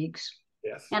Negro Leagues.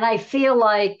 Yes. And I feel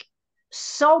like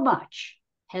so much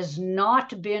has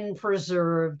not been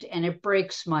preserved, and it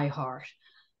breaks my heart.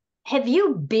 Have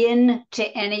you been to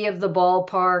any of the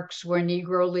ballparks where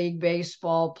Negro League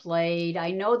baseball played?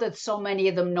 I know that so many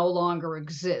of them no longer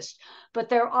exist, but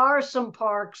there are some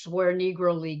parks where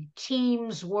Negro League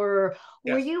teams were.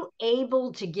 Yes. Were you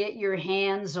able to get your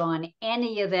hands on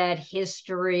any of that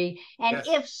history? And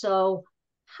yes. If so,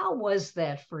 how was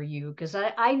that for you? Because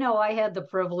I know I had the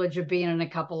privilege of being in a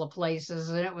couple of places,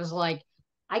 and it was like,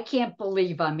 I can't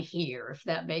believe I'm here, if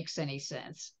that makes any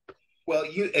sense. Well,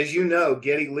 as you know,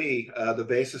 Geddy Lee, the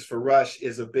bassist for Rush,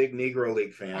 is a big Negro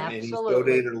League fan. Absolutely. And he's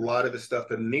donated a lot of his stuff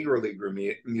to the Negro League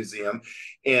Museum.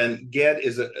 And Ged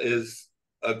is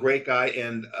a great guy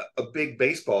and a big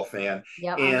baseball fan.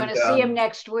 Yeah, I'm going to see him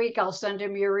next week. I'll send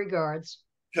him your regards.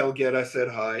 Tell Ged I said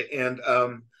hi. And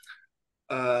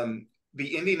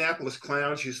the Indianapolis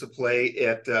Clowns used to play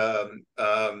at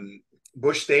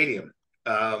Busch Stadium,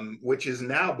 which is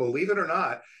now, believe it or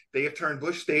not, they have turned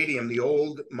Busch Stadium, the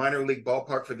old minor league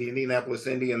ballpark for the Indianapolis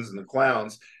Indians and the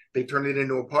Clowns, they turned it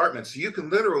into apartments. So you can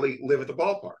literally live at the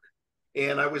ballpark.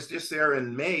 And I was just there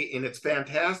in May, and it's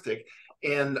fantastic.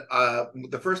 And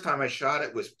the first time I shot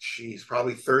it was,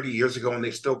 probably 30 years ago, and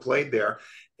they still played there.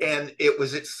 And it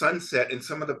was at sunset, and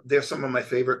there's some of my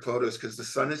favorite photos because the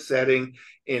sun is setting,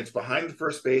 and it's behind the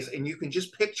first base, and you can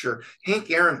just picture Hank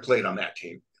Aaron played on that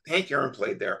team. Hank Aaron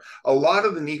played there. A lot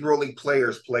of the Negro League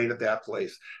players played at that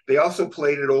place. They also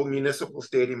played at Old Municipal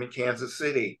Stadium in Kansas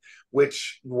City,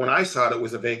 which when I saw it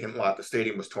was a vacant lot. The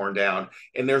stadium was torn down.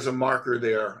 And there's a marker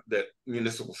there that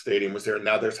Municipal Stadium was there.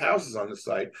 Now there's houses on the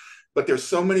site. But there's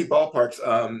so many ballparks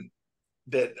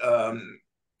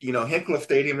Hincliffe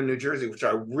Stadium in New Jersey, which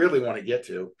I really want to get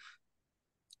to.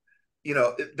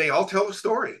 They all tell a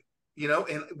story.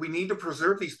 And we need to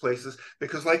preserve these places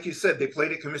because, like you said, they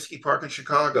played at Comiskey Park in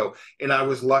Chicago, and I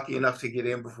was lucky enough to get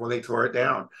in before they tore it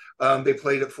down. They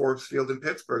played at Forbes Field in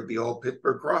Pittsburgh, the old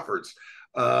Pittsburgh Crawfords,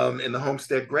 and the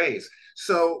Homestead Grays.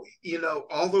 So,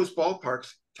 all those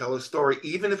ballparks tell a story.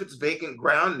 Even if it's vacant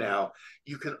ground now,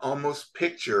 you can almost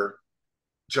picture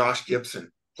Josh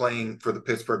Gibson playing for the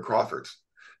Pittsburgh Crawfords,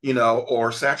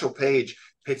 or Satchel Paige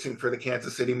pitching for the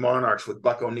Kansas City Monarchs with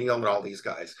Buck O'Neill and all these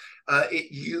guys.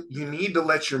 You need to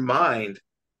let your mind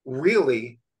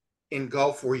really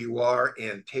engulf where you are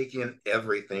and take in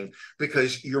everything,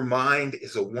 because your mind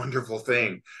is a wonderful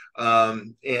thing,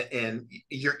 and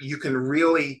you can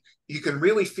really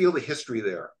feel the history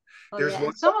there. Oh, there's yeah.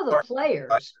 Some of the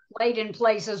players played in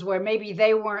places where maybe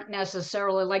they weren't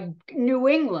necessarily, like New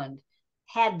England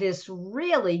had this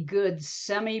really good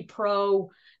semi-pro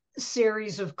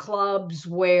series of clubs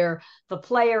where the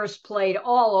players played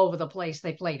all over the place.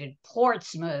 They played in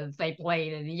Portsmouth, they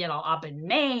played in, up in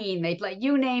Maine, they played,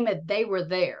 you name it, they were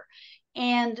there.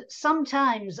 And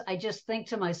sometimes I just think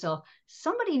to myself,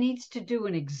 somebody needs to do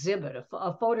an exhibit,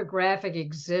 a photographic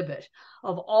exhibit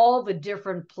of all the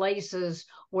different places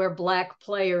where Black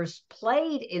players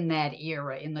played in that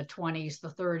era, in the 20s, the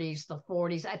 30s, the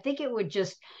 40s. I think it would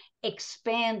just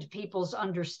expand people's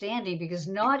understanding, because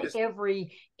not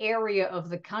every area of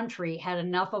the country had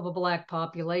enough of a Black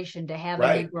population to have a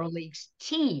Negro Leagues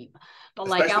team. But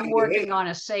especially, like, I'm working on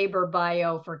a SABR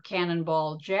bio for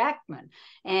Cannonball Jackman,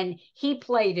 and he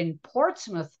played in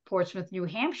Portsmouth, New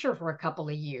Hampshire for a couple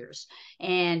of years.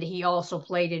 And he also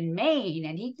played in Maine,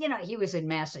 and he was in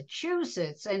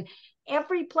Massachusetts, and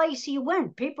every place he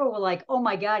went, people were like, oh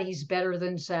my God, he's better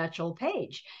than Satchel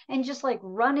Paige. And just like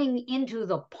running into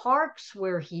the parks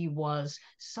where he was,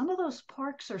 some of those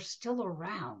parks are still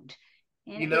around.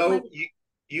 And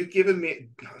you've given me,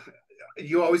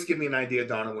 you always give me an idea,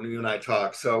 Donna, when you and I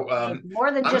talk. So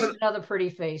more than just another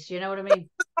pretty face, you know what I mean?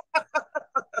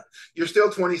 You're still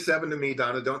 27 to me,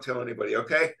 Donna. Don't tell anybody,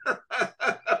 okay?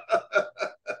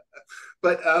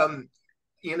 But I'm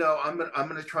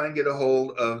gonna try and get a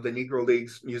hold of the Negro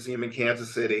Leagues Museum in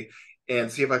Kansas City and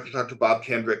see if I can talk to Bob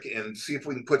Kendrick and see if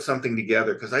we can put something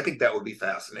together, because I think that would be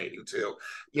fascinating too.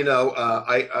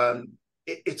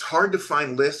 It's hard to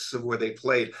find lists of where they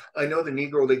played. I know the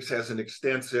Negro Leagues has an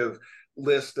extensive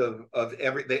list of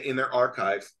everything in their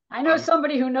archives. I know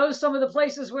somebody who knows some of the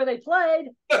places where they played.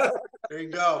 There you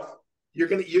go. You're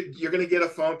gonna get a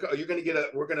phone call.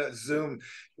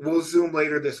 We'll Zoom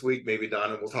later this week, maybe,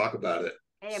 Donna. We'll talk about it.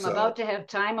 Hey, I'm about to have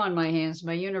time on my hands.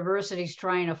 My university's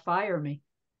trying to fire me.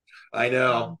 I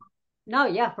know. No,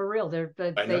 yeah, for real.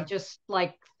 They just,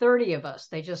 like 30 of us.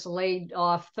 They just laid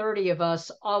off 30 of us,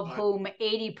 of whom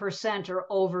 80% are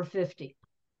over 50.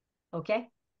 Okay?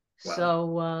 Wow.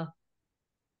 So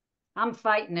I'm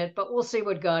fighting it, but we'll see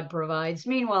what God provides.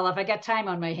 Meanwhile, if I got time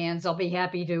on my hands, I'll be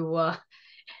happy to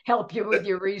help you with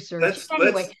your research.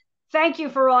 Anyway, thank you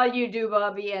for all you do,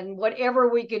 Bobby, and whatever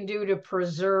we can do to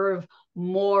preserve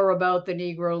more about the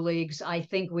Negro Leagues, I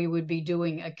think we would be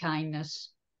doing a kindness.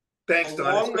 Thanks, Don.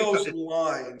 Along those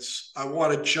lines, I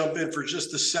want to jump in for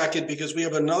just a second, because we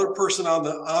have another person on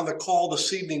the call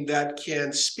this evening that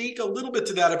can speak a little bit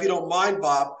to that, if you don't mind,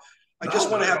 Bob. I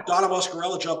just want to have Donna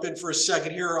Muscarella jump in for a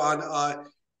second here on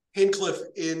Hincliffe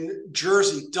in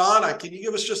Jersey. Donna, can you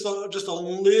give us just a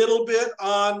little bit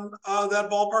on that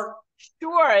ballpark?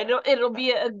 Sure, it'll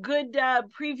be a good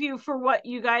preview for what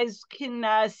you guys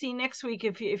can see next week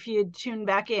if you tune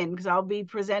back in, because I'll be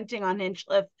presenting on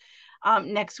Hinchliffe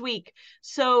next week.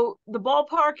 So the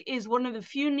ballpark is one of the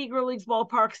few Negro Leagues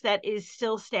ballparks that is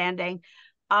still standing.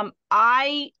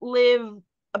 I live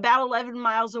about 11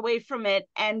 miles away from it,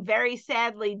 and very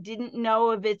sadly didn't know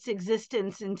of its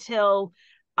existence until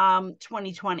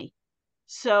 2020.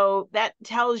 So that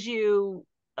tells you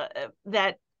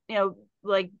that,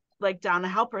 like Donna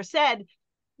Helper said,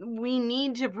 we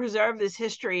need to preserve this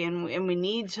history, and we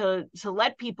need to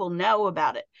let people know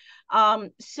about it.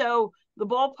 So the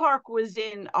ballpark was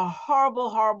in a horrible,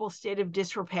 horrible state of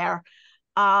disrepair.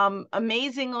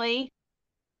 Amazingly,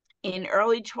 in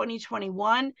early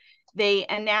 2021, they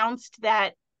announced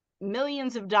that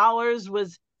millions of dollars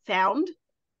was found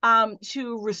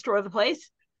to restore the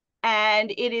place. And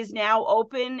it is now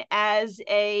open as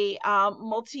a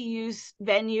multi-use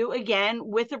venue, again,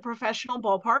 with a professional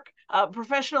ballpark,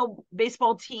 professional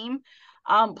baseball team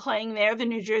playing there, the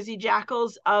New Jersey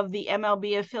Jackals of the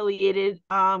MLB-affiliated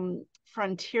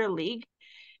Frontier League.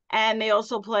 And they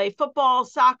also play football,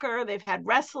 soccer. They've had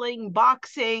wrestling,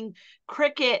 boxing,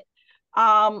 cricket,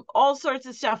 all sorts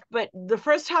of stuff. But the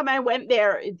first time I went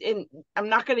there, and I'm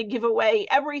not going to give away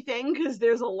everything because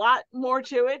there's a lot more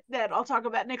to it that I'll talk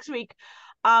about next week.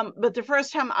 But the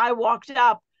first time I walked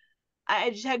up, I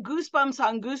just had goosebumps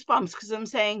on goosebumps, because I'm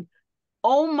saying,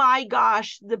 oh my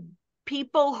gosh, the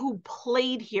people who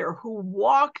played here, who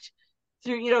walked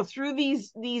through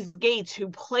these gates, who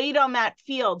played on that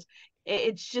field.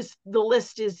 It's just, the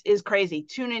list is crazy.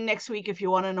 Tune in next week if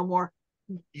you want to know more.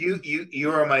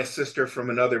 You are my sister from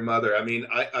another mother. I mean,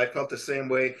 I felt the same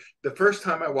way. The first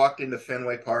time I walked into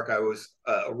Fenway Park, I was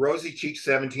a rosy-cheeked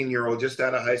 17-year-old just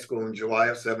out of high school in July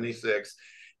of '76.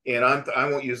 And I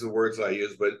won't use the words I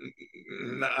use, but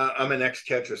I'm an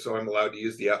ex-catcher, so I'm allowed to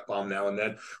use the F-bomb now and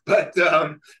then. But,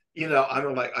 I'm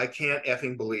like, I can't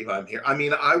effing believe I'm here. I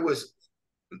mean,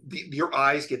 your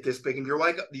eyes get this big, and you're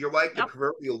like the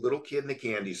proverbial little kid in the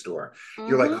candy store. Mm-hmm.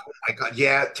 You're like, oh my God,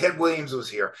 yeah, Ted Williams was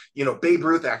here. Babe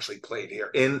Ruth actually played here.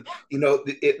 And,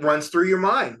 it runs through your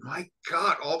mind. My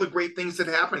God, all the great things that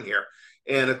happened here.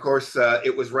 And of course,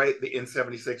 it was right in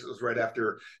 '76. It was right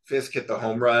after Fisk hit the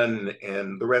home run,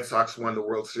 and the Red Sox won the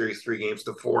World Series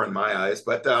 3-4 in my eyes.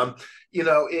 But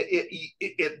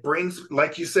it brings,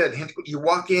 like you said, you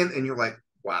walk in and you're like,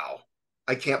 wow,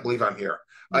 I can't believe I'm here.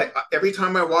 Mm-hmm. Every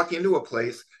time I walk into a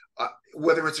place,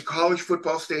 whether it's a college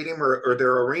football stadium or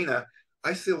their arena,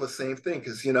 I feel the same thing,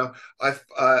 because I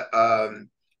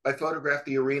photographed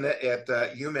the arena at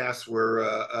UMass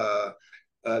where.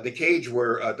 The cage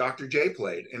where Dr. J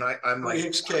played, and I'm like,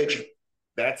 Hicks cage.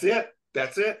 That's it.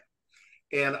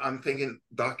 And I'm thinking,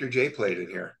 Dr. J played in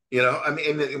here. I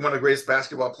mean, and one of the greatest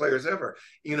basketball players ever.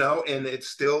 And it's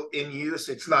still in use.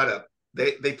 It's not a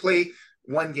They play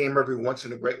one game every once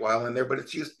in a great while in there, but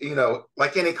it's just,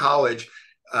 like any college,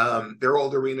 their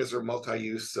old arenas are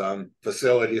multi-use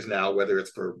facilities now, whether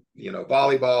it's for,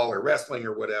 volleyball or wrestling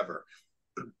or whatever.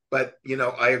 But,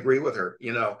 I agree with her.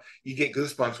 You get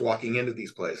goosebumps walking into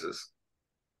these places.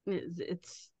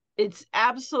 It's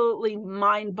absolutely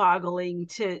mind-boggling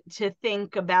to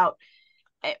think about,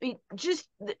 I mean, just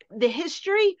the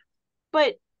history,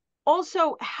 but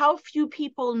also how few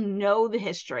people know the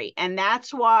history. And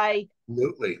that's why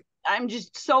Absolutely. I'm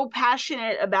just so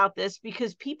passionate about this,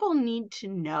 because people need to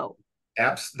know.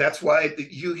 That's why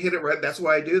you hit it right. That's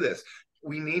why I do this.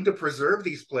 We need to preserve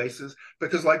these places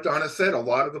because, like Donna said, a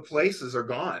lot of the places are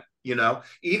gone.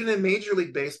 Even in Major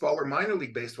League Baseball or minor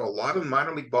league baseball, a lot of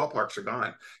minor league ballparks are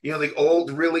gone. The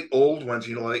old, really old ones,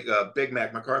 like Big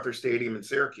Mac MacArthur Stadium in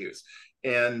Syracuse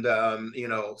and,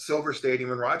 Silver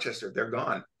Stadium in Rochester, they're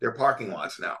gone. They're parking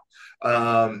lots now.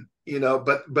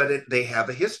 But they have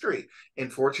a history.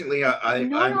 Unfortunately,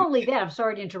 not only that, I'm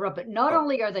sorry to interrupt, but not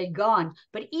only are they gone,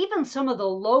 but even some of the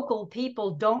local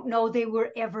people don't know they were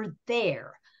ever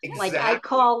there. Exactly. Like I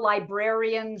call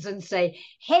librarians and say,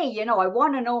 hey, I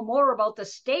want to know more about the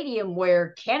stadium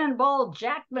where Cannonball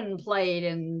Jackman played.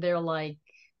 And they're like,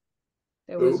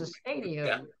 there was a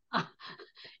stadium.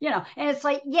 Yeah. And it's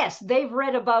like, yes, they've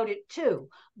read about it too,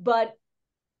 but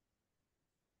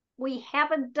we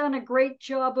haven't done a great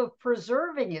job of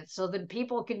preserving it so that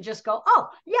people can just go, oh,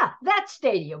 yeah, that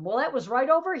stadium. Well, that was right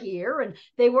over here. And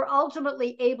they were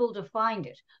ultimately able to find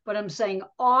it. But I'm saying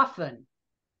often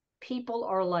people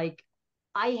are like,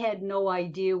 I had no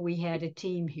idea we had a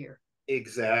team here.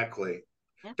 Exactly.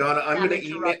 Donna, I'm going to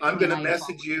email, I'm going to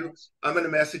message you. I'm going to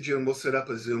message you and we'll set up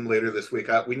a Zoom later this week.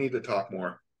 We need to talk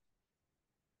more.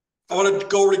 I want to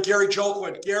go over to Gary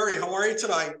Jolquin. Gary, how are you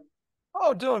tonight?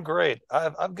 Oh, doing great.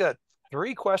 I've got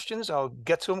 3 questions. I'll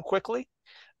get to them quickly.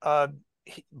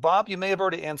 Bob, you may have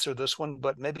already answered this one,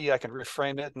 but maybe I can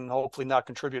reframe it and hopefully not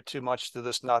contribute too much to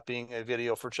this not being a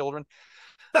video for children.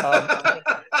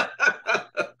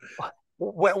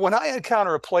 When I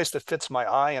encounter a place that fits my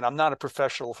eye, and I'm not a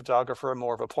professional photographer, I'm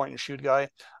more of a point and shoot guy,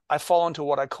 I fall into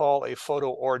what I call a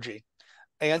photo orgy.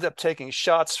 I end up taking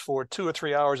shots for 2 or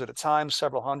 3 hours at a time,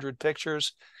 several hundred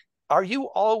pictures. Are you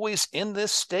always in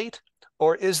this state?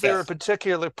 Or is there a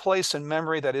particular place in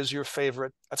memory that is your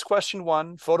favorite? That's question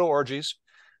 1, photo orgies.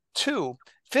 2,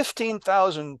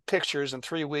 15,000 pictures in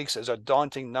 3 weeks is a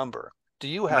daunting number. Do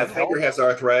you have My finger has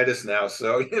arthritis now,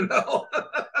 so Do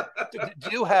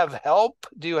you have help?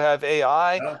 Do you have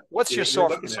AI? No, what's your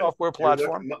software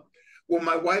platform? Well,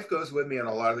 my wife goes with me on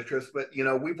a lot of the trips, but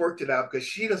we've worked it out because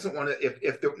she doesn't want to.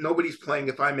 If nobody's playing,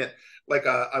 if I'm in, like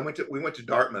we went to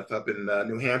Dartmouth up in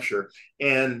New Hampshire,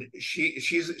 and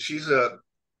she's a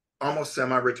almost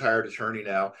semi-retired attorney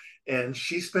now, and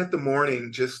she spent the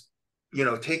morning just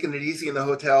taking it easy in the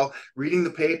hotel, reading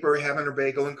the paper, having her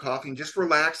bagel and coffee, and just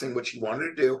relaxing, what she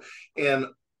wanted to do. And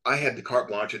I had the carte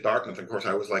blanche at Dartmouth. Of course,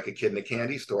 I was like a kid in a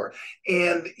candy store.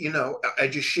 And, I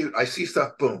just shoot. I see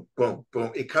stuff, boom, boom,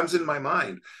 boom. It comes in my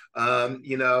mind, and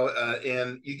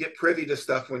you get privy to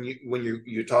stuff when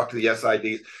you talk to the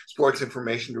SIDs, sports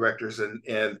information directors,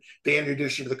 and they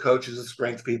introduce you to the coaches, the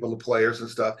strength people, the players and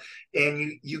stuff.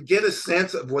 And you get a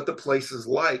sense of what the place is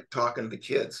like talking to the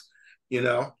kids,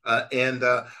 I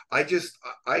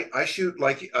shoot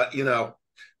like,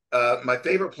 my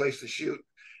favorite place to shoot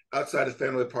outside of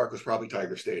Fenway Park was probably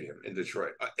Tiger Stadium in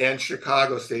Detroit, and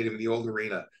Chicago Stadium, the old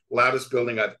arena, loudest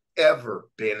building I've ever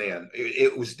been in.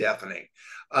 It was deafening,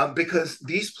 because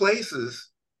these places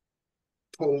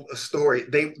told a story.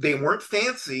 They weren't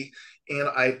fancy, and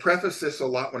I preface this a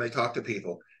lot when I talk to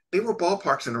people. They were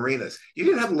ballparks and arenas. You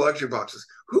didn't have luxury boxes.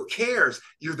 Who cares?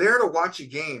 You're there to watch a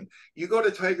game. You go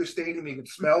to Tiger Stadium, you can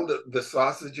smell the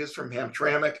sausages from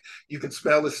Hamtramck. You can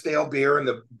smell the stale beer and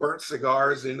the burnt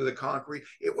cigars into the concrete.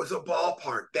 It was a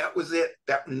ballpark. That was it.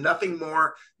 Nothing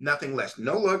more, nothing less.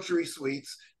 No luxury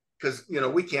suites, because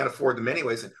we can't afford them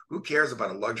anyways. And who cares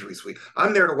about a luxury suite?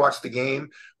 I'm there to watch the game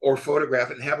or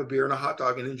photograph it and have a beer and a hot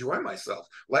dog and enjoy myself,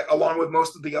 like along with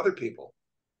most of the other people.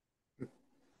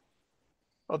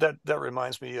 Oh, that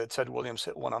reminds me, Ted Williams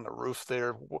hit one on the roof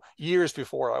there years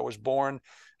before I was born.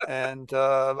 And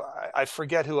I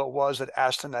forget who it was that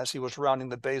asked him as he was rounding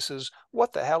the bases,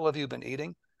 what the hell have you been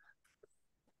eating?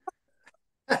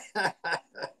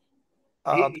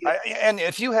 And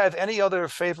if you have any other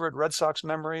favorite Red Sox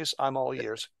memories, I'm all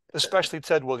ears, especially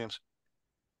Ted Williams.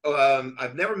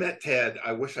 I've never met Ted.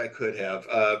 I wish I could have.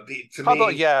 How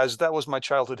about Yaz? That was my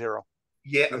childhood hero.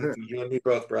 Yeah, you and me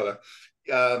both, brother.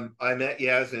 I met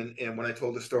Yaz, and when I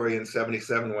told the story in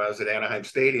 '77 when I was at Anaheim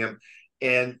Stadium,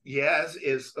 And Yaz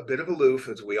is a bit of aloof,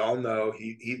 as we all know.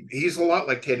 He's a lot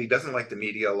like Ted. He doesn't like the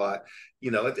media a lot,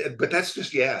 but that's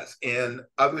just Yaz. And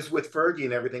I was with Fergie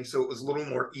and everything, so it was a little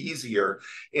more easier.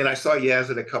 And I saw Yaz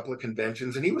at a couple of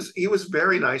conventions, and he was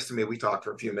very nice to me. We talked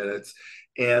for a few minutes,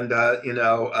 and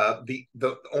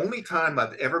the only time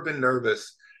I've ever been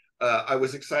nervous, I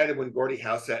was excited when Gordie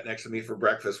Howe sat next to me for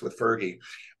breakfast with Fergie.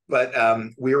 But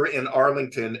we were in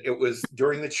Arlington. It was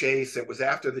during the chase. It was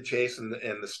after the chase, and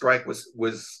the strike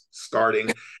was starting.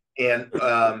 And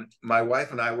my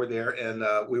wife and I were there, and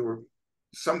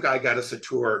some guy got us a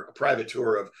private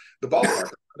tour of the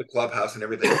ballpark, the clubhouse, and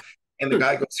everything. And the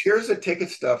guy goes, "Here's the ticket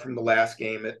stuff from the last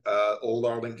game at Old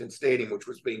Arlington Stadium, which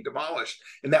was being demolished."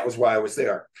 And that was why I was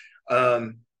there.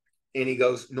 And he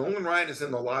goes, "Nolan Ryan is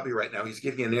in the lobby right now. He's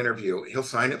giving you an interview. He'll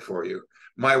sign it for you."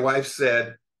 My wife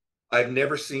said, "I've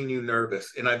never seen you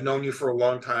nervous, and I've known you for a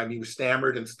long time." You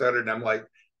stammered and stuttered, and I'm like,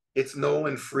 "It's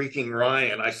Nolan freaking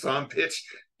Ryan. I saw him pitch,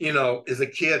 as a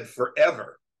kid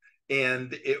forever."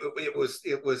 And it was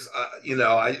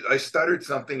I stuttered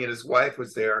something, and his wife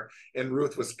was there, and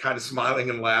Ruth was kind of smiling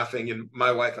and laughing, and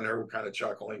my wife and her were kind of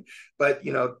chuckling. But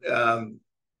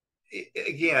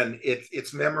again,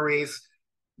 it's memories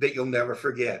that you'll never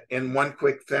forget. And one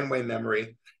quick Fenway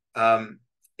memory.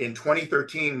 In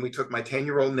 2013, we took my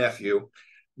 10-year-old nephew,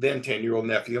 then 10-year-old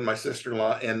nephew, and my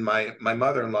sister-in-law and my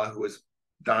mother-in-law, who was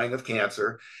dying of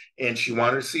cancer, and she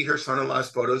wanted to see her son-in-law's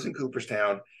photos in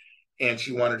Cooperstown, and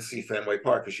she wanted to see Fenway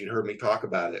Park because she'd heard me talk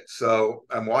about it. So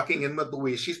I'm walking in with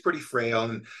Louise. She's pretty frail,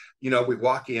 and we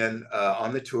walk in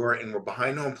on the tour, and we're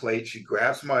behind home plate. She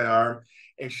grabs my arm,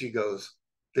 and she goes,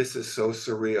 "This is so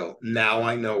surreal. Now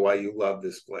I know why you love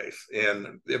this place."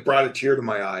 And it brought a tear to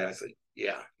my eye. I said,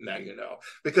 "Yeah, now you know."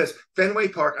 Because Fenway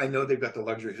Park, I know they've got the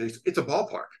luxury. It's a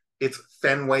ballpark. It's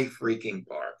Fenway freaking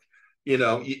Park.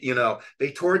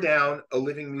 They tore down a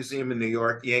living museum in New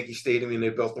York, Yankee Stadium, and they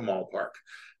built the ballpark.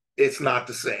 It's not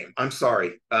the same. I'm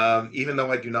sorry. Even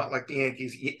though I do not like the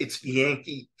Yankees, it's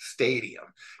Yankee Stadium.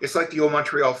 It's like the old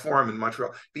Montreal Forum in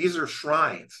Montreal. These are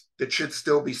shrines that should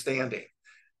still be standing.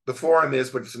 The Forum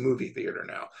is, but it's a movie theater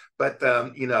now. But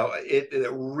it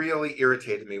really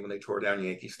irritated me when they tore down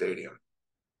Yankee Stadium.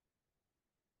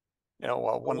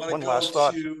 One last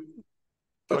thought.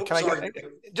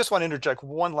 Just want to interject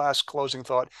one last closing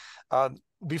thought.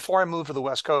 Before I moved to the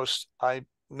West Coast, I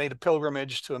made a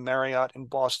pilgrimage to a Marriott in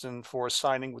Boston for a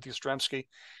signing with Yastrzemski.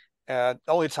 The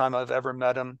only time I've ever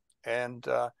met him, and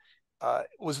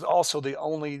it was also the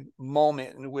only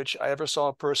moment in which I ever saw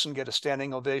a person get a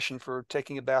standing ovation for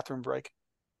taking a bathroom break.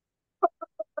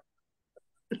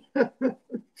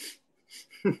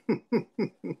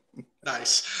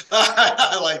 Nice.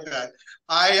 I like that.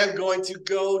 I am going to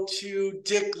go to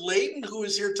Dick Layton, who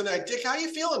is here tonight. Dick, how are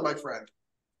you feeling, my friend?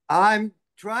 I'm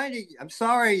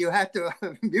sorry you had to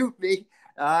mute me.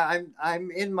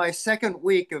 I'm in my second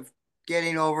week of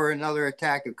getting over another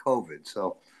attack of COVID.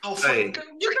 So you got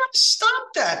to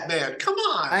stop that, man. Come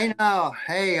on. I know.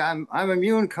 Hey, I'm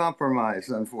immune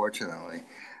compromised, unfortunately.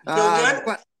 You feel good?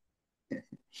 But,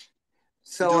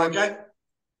 so I'm okay.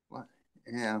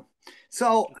 Yeah.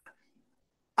 So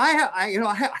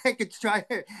I could try.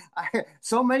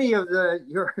 So many of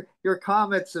your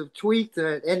comments have tweaked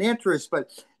and interest,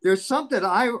 but there's something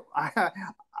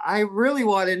I really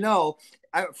want to know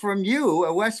from you,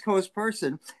 a West Coast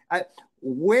person.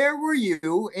 Where were you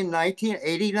in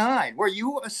 1989? Were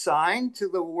you assigned to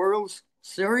the World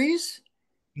Series?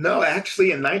 No,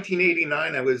 actually, in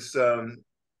 1989, I was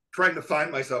trying to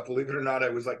find myself. Believe it or not, I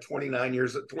was like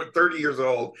 30 years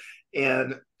old,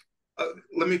 and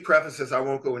let me preface this. I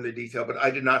won't go into detail, but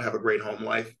I did not have a great home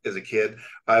life as a kid.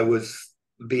 I was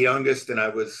the youngest, and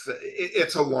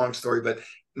it's a long story, but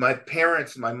my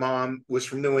mom was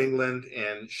from New England,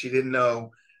 and she didn't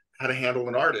know how to handle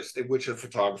an artist, which a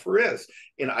photographer is.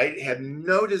 And I had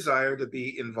no desire to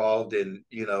be involved in,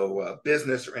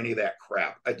 business or any of that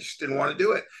crap. I just didn't want to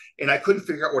do it. And I couldn't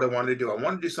figure out what I wanted to do. I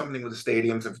wanted to do something with the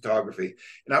stadiums and photography.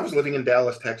 And I was living in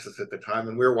Dallas, Texas at the time,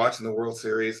 and we were watching the World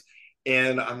Series.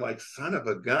 And I'm like, son of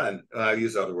a gun. I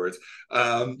use other words,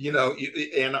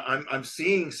 and I'm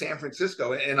seeing San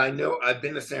Francisco, and I know I've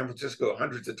been to San Francisco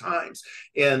hundreds of times,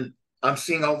 and I'm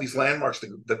seeing all these landmarks,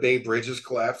 the Bay Bridges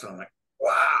collapse. And I'm like,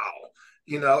 wow,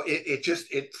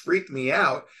 it freaked me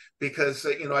out because,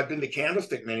 I've been to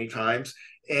Candlestick many times,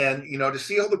 and, to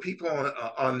see all the people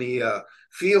on the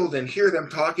field and hear them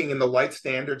talking, and the light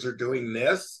standards are doing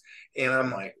this. And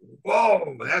I'm like,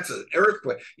 whoa, that's an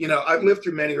earthquake. I've lived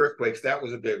through many earthquakes. That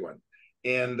was a big one.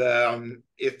 And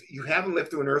if you haven't lived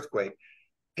through an earthquake,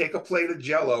 take a plate of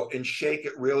Jell-O and shake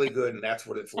it really good. And that's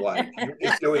what it's like. You're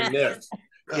just doing this.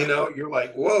 You know, you're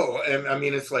like, whoa. And I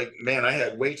mean, it's like, man, I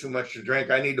had way too much to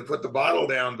drink. I need to put the bottle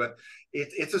down, but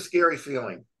it's a scary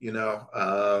feeling, you know.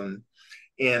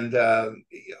 And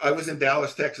I was in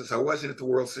Dallas, Texas. I wasn't at the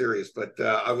World Series, but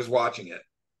I was watching it.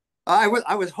 I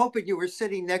was hoping you were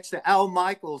sitting next to Al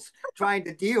Michaels trying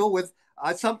to deal with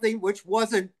something which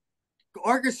wasn't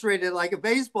orchestrated like a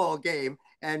baseball game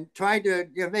and trying to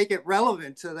make it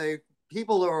relevant to the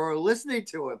people who are listening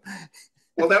to him.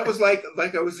 Well, that was like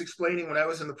I was explaining when I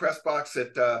was in the press box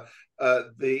at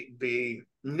the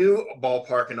new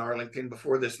ballpark in Arlington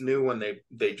before this new one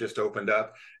they just opened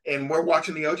up, and we're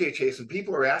watching the OJ chase, and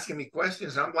people are asking me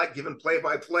questions, and I'm like giving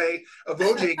play-by-play of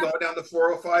OJ going down the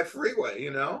 405 freeway.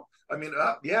 You know, I mean,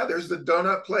 yeah, there's the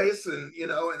donut place, and you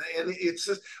know, and it's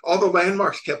just all the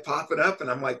landmarks kept popping up,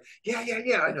 and I'm like, yeah,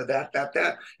 I know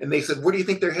that. And they said, where do you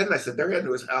think they're heading? I said, they're heading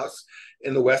to his house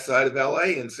in the west side of LA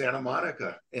in Santa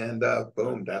Monica. And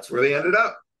boom, that's where they ended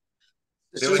up.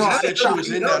 So she said she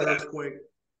was in that earthquake.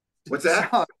 What's that?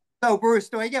 So Bruce,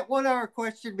 do I get one other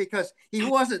question? Because he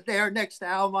wasn't there next to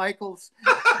Al Michaels.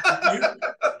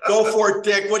 Go for it,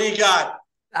 Dick. What do you got?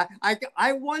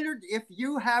 I wondered if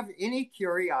you have any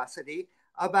curiosity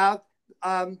about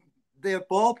the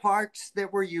ballparks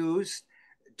that were used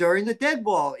during the dead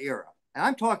ball era. And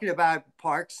I'm talking about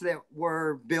parks that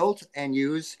were built and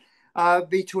used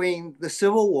between the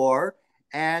Civil War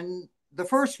and the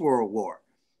First World War,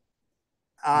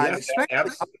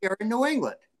 especially up here in New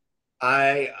England.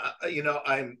 You know,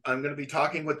 I'm going to be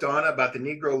talking with Donna about the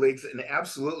Negro Leagues, and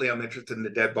absolutely, I'm interested in the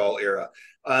dead ball era.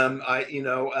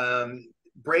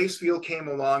 Braves Field came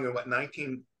along in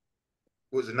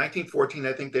 1914?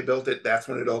 I think they built it. That's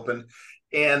when it opened.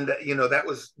 And, you know, that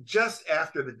was just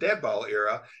after the dead ball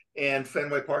era, and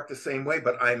Fenway Park the same way.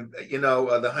 But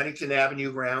the Huntington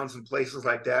Avenue grounds and places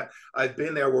like that, I've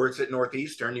been there where it's at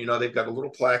Northeastern. You know, they've got a little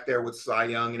plaque there with Cy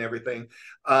Young and everything.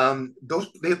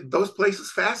 Those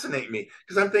places fascinate me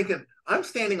because I'm thinking I'm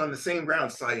standing on the same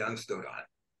ground Cy Young stood on,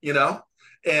 you know,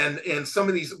 and some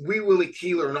of these Wee Willie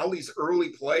Keeler and all these early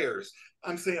players,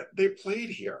 I'm saying they played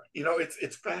here. You know,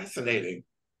 it's fascinating.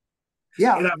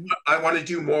 Yeah, and I want to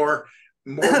do more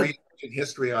research and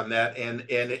history on that. And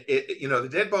it you know, the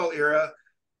dead ball era,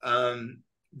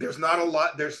 there's not a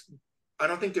lot. I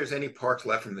don't think there's any parks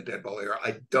left from the dead ball era.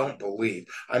 I don't believe.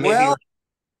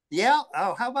 Yeah.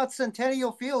 Oh, how about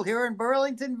Centennial Field here in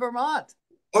Burlington, Vermont?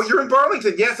 Oh, you're in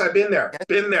Burlington? Yes, I've been there. Yes.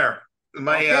 Been there.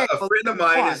 My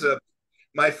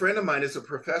friend of mine is a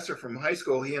professor from high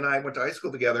school. He and I went to high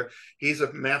school together. He's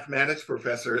a mathematics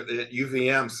professor at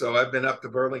UVM. So I've been up to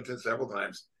Burlington several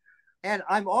times. And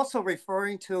I'm also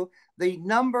referring to the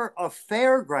number of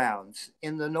fairgrounds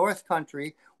in the North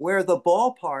Country where the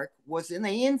ballpark was in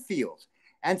the infield.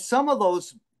 And some of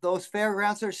those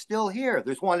fairgrounds are still here.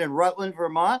 There's one in Rutland,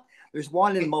 Vermont. There's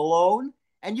one in Malone.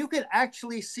 And you can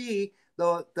actually see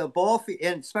the ball,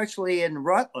 and especially in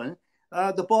Rutland,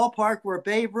 the ballpark where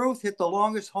Babe Ruth hit the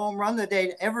longest home run that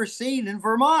they'd ever seen in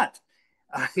Vermont.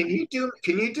 Can you do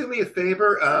me a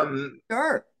favor?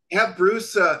 Sure. Have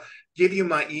Bruce give you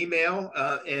my email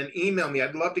and email me.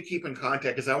 I'd love to keep in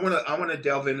contact because I want to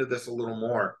delve into this a little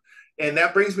more. And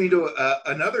that brings me to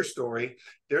another story.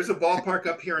 There's a ballpark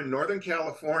up here in Northern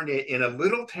California in a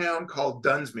little town called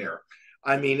Dunsmuir.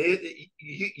 I mean,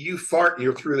 you fart and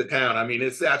you're through the town. I mean,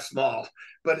 it's that small,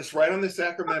 but it's right on the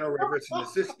Sacramento River. It's in the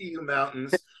Siskiyou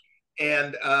Mountains,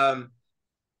 and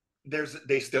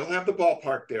they still have the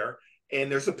ballpark there. And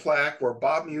there's a plaque where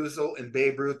Bob Musial and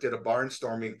Babe Ruth did a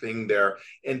barnstorming thing there.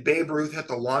 And Babe Ruth hit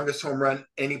the longest home run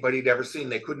anybody had ever seen.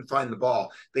 They couldn't find the ball.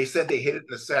 They said they hit it in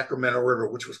the Sacramento River,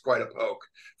 which was quite a poke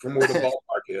from where the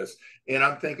ballpark is. And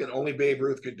I'm thinking only Babe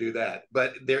Ruth could do that.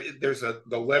 But there's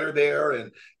the letter there,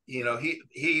 and you know,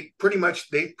 they pretty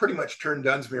much turned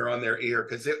Dunsmuir on their ear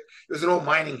because it was an old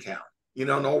mining town, you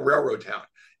know, an old railroad town.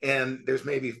 And there's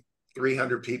maybe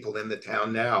 300 people in the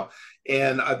town now.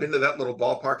 And I've been to that little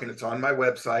ballpark, and it's on my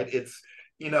website. It's,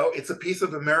 you know, it's a piece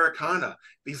of Americana.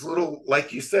 These little,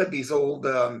 like you said, these old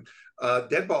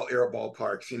dead ball era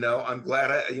ballparks, you know. I'm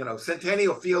glad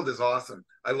Centennial Field is awesome.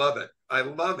 I love it.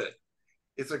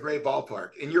 It's a great ballpark.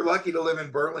 And you're lucky to live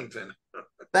in Burlington.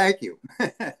 Thank you.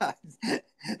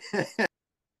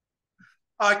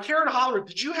 Karen Holler,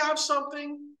 did you have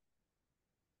something?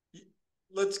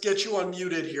 Let's get you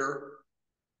unmuted here.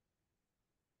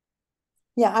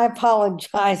 Yeah, I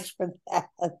apologize for that.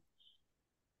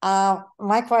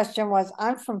 My question was,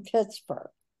 I'm from Pittsburgh.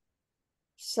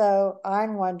 So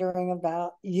I'm wondering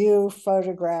about you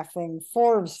photographing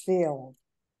Forbes Field,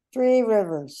 Three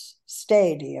Rivers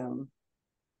Stadium,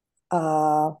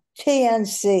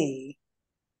 TNC.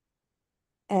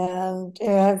 And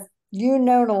have you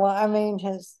known a lot? I mean,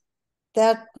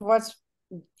 that what's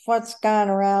gone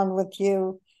around with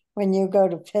you when you go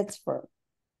to Pittsburgh?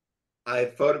 I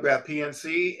photographed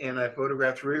PNC and I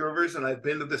photographed Three Rivers, and I've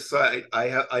been to the site.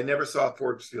 I never saw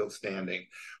Forbes Field standing,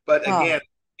 but again,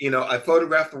 I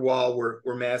photographed the wall where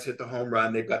Maz hit the home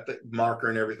run. They've got the marker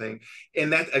and everything,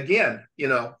 and that again,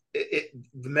 the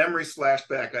memories flash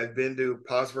back. I've been to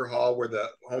Posver Hall where the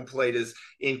home plate is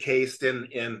encased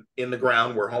in the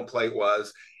ground where home plate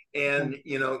was. And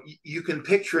you can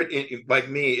picture it like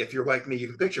me. If you're like me, you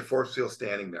can picture Forbes Field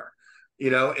standing there.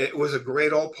 It was a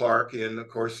great old park. And of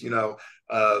course,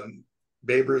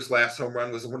 Babe Ruth's last home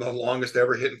run was one of the longest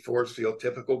ever hit in Forbes Field,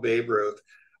 typical Babe Ruth.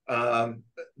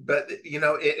 But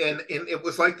it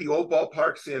was like the old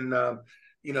ballparks in,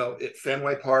 at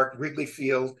Fenway Park, Wrigley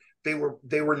Field. They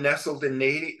were nestled in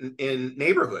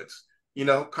neighborhoods.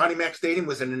 Connie Mack Stadium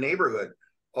was in a neighborhood.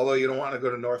 Although you don't want to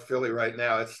go to North Philly right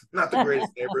now. It's not the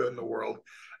greatest neighborhood in the world.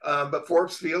 But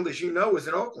Forbes Field, as you know, was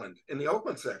in Oakland, in the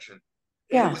Oakland section.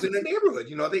 And it was in a neighborhood.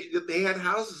 They had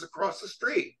houses across the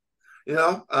street.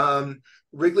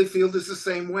 Wrigley Field is the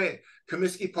same way.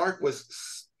 Comiskey Park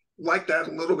was like that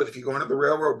a little bit. If you go under the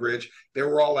railroad bridge, there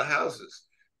were all the houses.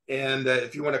 And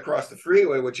if you went across the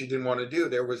freeway, which you didn't want to do,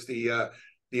 there was the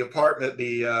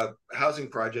housing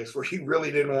projects where you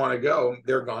really didn't want to go.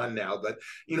 They're gone now. But,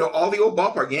 all the old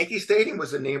ballpark, Yankee Stadium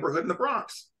was a neighborhood in the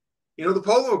Bronx. The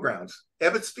Polo Grounds,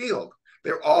 Ebbets Field,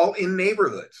 they're all in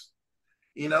neighborhoods.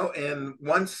 And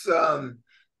once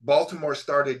Baltimore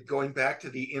started going back to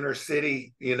the inner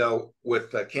city,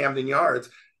 with Camden Yards,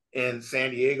 and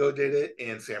San Diego did it,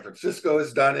 and San Francisco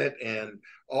has done it, and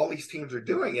all these teams are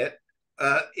doing it.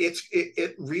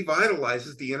 It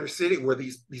revitalizes the inner city where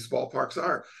these ballparks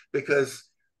are. Because,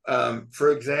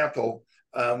 for example,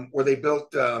 where they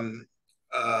built the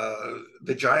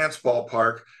Giants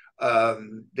ballpark,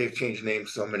 they've changed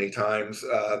names so many times.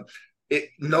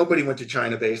 Nobody went to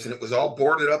China Base, and it was all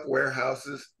boarded up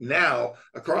warehouses. Now,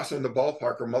 across from the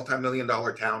ballpark are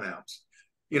multi-million-dollar townhomes.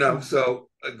 So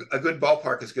a good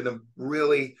ballpark is going to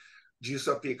really juice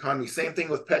up the economy. Same thing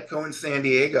with Petco in San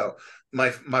Diego.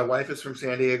 My wife is from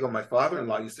San Diego. My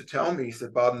father-in-law used to tell me, he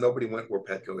said, Bob, nobody went where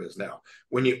Petco is now.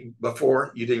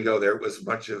 Before you didn't go there, it was a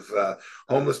bunch of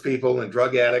homeless people and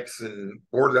drug addicts and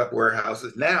boarded up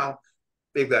warehouses. Now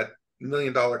they've got $1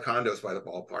 million condos by the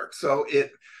ballpark. So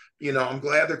I'm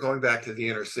glad they're going back to the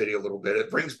inner city a little bit. It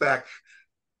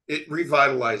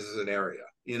revitalizes an area,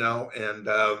 and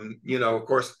of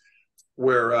course,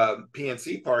 where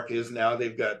PNC Park is now,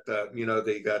 they've got,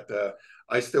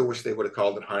 I still wish they would have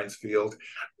called it Heinz Field,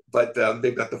 but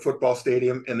they've got the football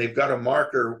stadium, and they've got a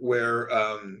marker where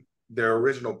their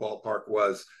original ballpark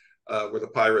was, where the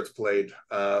Pirates played.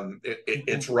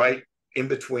 It's right in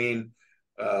between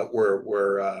where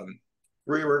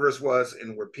Three Rivers was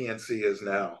and where PNC is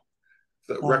now.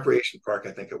 The Recreation Park,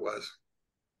 I think it was,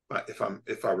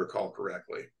 if I recall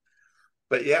correctly.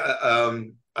 But yeah,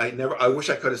 I wish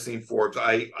I could have seen Forbes.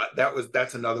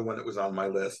 That's another one that was on my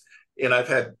list. And I've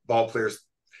had ball players.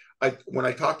 When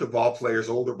I talk to ball players,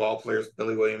 older ball players,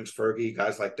 Billy Williams, Fergie,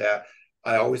 guys like that,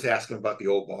 I always ask them about the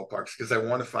old ballparks because I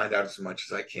want to find out as much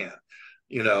as I can.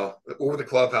 What were the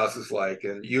clubhouses like?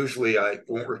 And usually I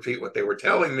won't repeat what they were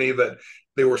telling me, but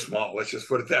they were small. Let's just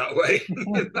put it that way.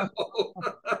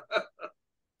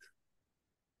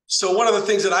 So one of the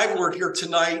things that I've learned here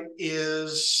tonight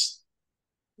is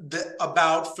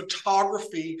about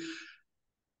photography,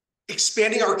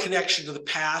 expanding our connection to the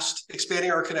past,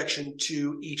 expanding our connection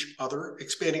to each other,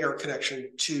 expanding our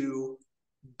connection to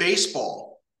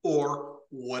baseball or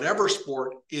whatever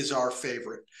sport is our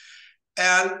favorite.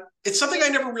 And it's something I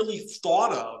never really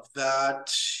thought of,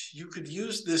 that you could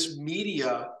use this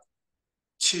media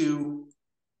to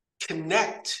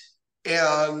connect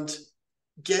and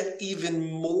get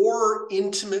even more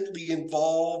intimately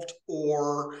involved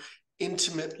or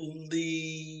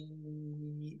intimately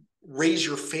raise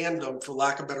your fandom, for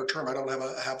lack of a better term. I don't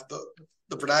have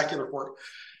the vernacular for it.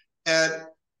 And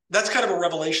that's kind of a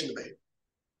revelation to me,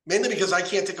 mainly because I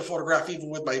can't take a photograph even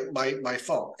with my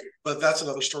phone, but that's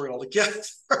another story altogether.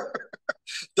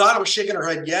 Donna was shaking her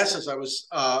head yes as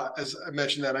I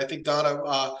mentioned that. I think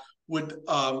Donna would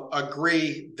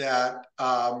agree that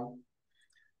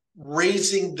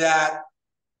raising that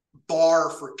bar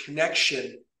for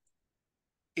connection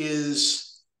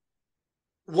is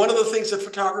one of the things that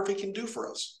photography can do for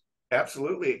us.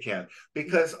 Absolutely it can,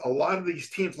 because a lot of these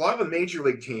teams, a lot of the major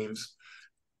league teams,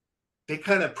 they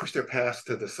kind of push their past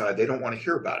to the side. They don't want to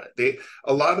hear about it.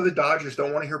 A lot of the Dodgers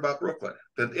don't want to hear about Brooklyn.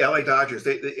 The LA Dodgers,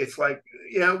 it's like,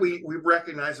 yeah, we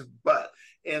recognize it,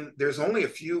 and there's only a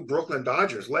few Brooklyn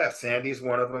Dodgers left. Sandy's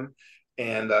one of them,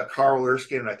 and Carl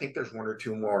Erskine, and I think there's one or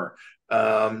two more.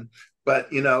 But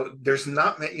there's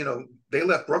not many. They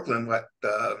left Brooklyn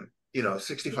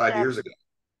 65 years ago.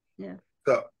 Yeah.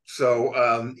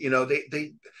 So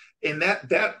they and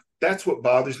that's what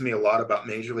bothers me a lot about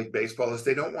Major League Baseball is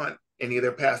they don't want any of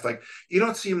their past. Like you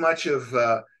don't see much of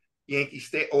old Yankee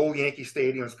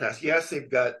stadiums past. Yes, they've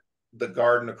got the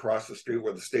garden across the street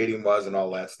where the stadium was and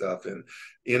all that stuff. And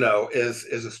as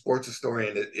a sports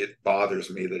historian, it bothers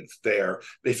me that it's there.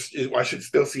 I should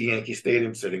still see Yankee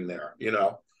Stadium sitting there.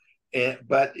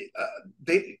 But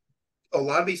a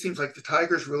lot of these teams, like the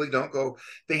Tigers, really don't go.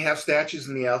 They have statues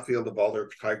in the outfield of all their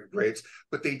Tiger greats,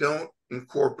 but they don't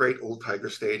incorporate old Tiger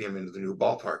Stadium into the new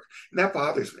ballpark, and that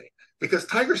bothers me because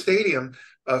Tiger Stadium,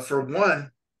 for one,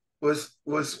 was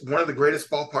one of the greatest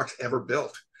ballparks ever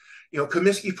built.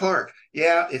 Comiskey Park,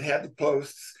 yeah, it had the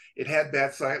posts, it had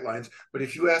bad sight lines, but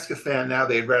if you ask a fan now,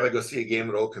 they'd rather go see a game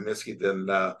at Old Comiskey than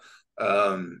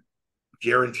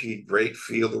Guaranteed Great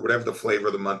Field or whatever the flavor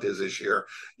of the month is this year,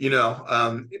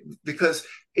 because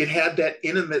it had that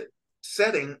intimate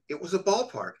setting. It was a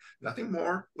ballpark, nothing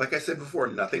more. Like I said before,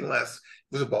 nothing less.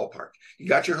 It was a ballpark. You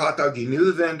got your hot dog. You knew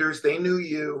the vendors. They knew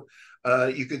you.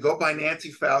 You could go by Nancy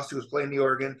Faust, who was playing the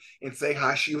organ, and say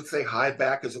hi. She would say hi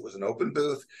back because it was an open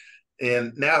booth.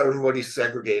 And now everybody's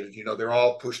segregated. They're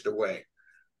all pushed away.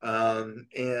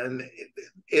 And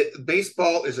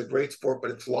baseball is a great sport, but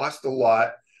it's lost a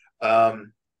lot.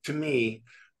 To me,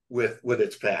 with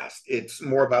its past, it's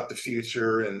more about the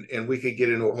future, and we could get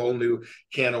into a whole new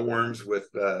can of worms with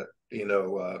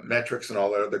metrics and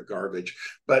all that other garbage.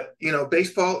 But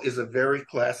baseball is a very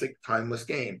classic, timeless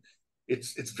game.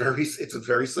 It's a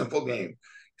very simple game.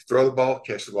 You throw the ball,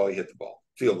 catch the ball, you hit the ball,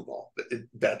 field the ball.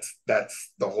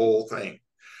 That's the whole thing.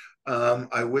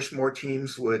 I wish more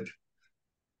teams would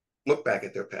look back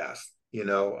at their past.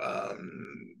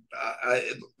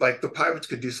 Like the Pirates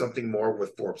could do something more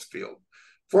with Forbes Field.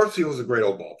 Forbes Field is a great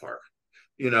old ballpark.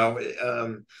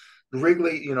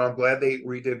 Wrigley, I'm glad they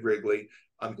redid Wrigley.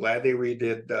 I'm glad they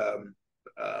redid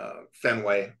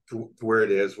Fenway to where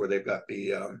it is, where they've got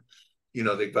the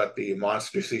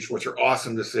monster seats, which are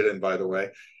awesome to sit in, by the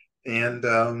way. And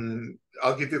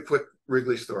I'll give you a quick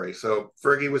Wrigley story. So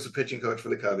Fergie was a pitching coach for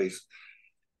the Cubbies,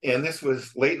 and this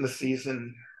was late in the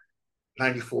season.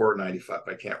 94 or 95,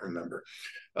 I can't remember.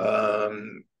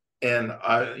 And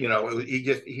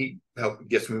he helped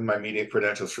gets me my media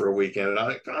credentials for a weekend, and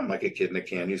I'm like a kid in a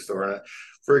candy store. And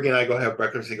Fergie and I go have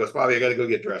breakfast. He goes, Bobby, I got to go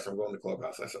get dressed. I'm going to the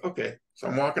clubhouse. I said, okay. So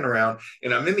I'm walking around,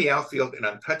 and I'm in the outfield, and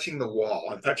I'm touching the wall.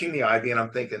 I'm touching the ivy, and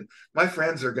I'm thinking, my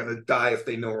friends are going to die if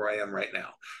they know where I am right now.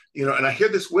 And I hear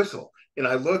this whistle, and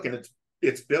I look, and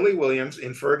it's Billy Williams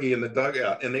and Fergie in the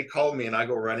dugout, and they called me, and I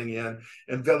go running in,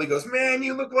 and Billy goes, man,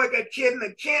 you look like a kid in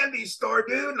a candy store,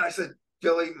 dude. And I said,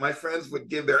 Billy, my friends would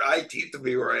give their eye teeth to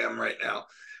be where I am right now.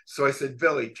 So I said,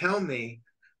 Billy, tell me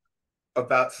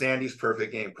about Sandy's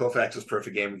perfect game, Koufax's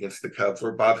perfect game against the Cubs,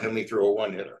 where Bob Henley threw a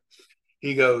one-hitter.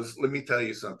 He goes, let me tell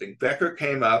you something. Becker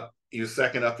came up, he was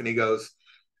second up, and he goes,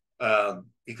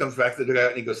 he comes back to the dugout,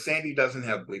 and he goes, Sandy doesn't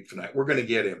have bleep tonight. We're going to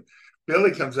get him.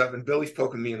 Billy comes up, and Billy's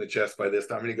poking me in the chest by this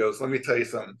time, and he goes, let me tell you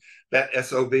something. That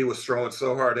SOB was throwing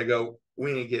so hard. I go,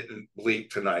 we ain't getting bleep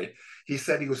tonight. He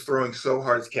said he was throwing so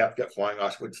hard his cap kept flying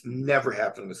off, which never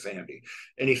happened with Sandy.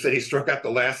 And he said he struck out the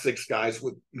last 6 guys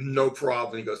with no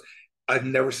problem. He goes, I've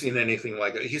never seen anything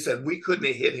like it. He said we couldn't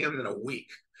have hit him in a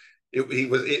week.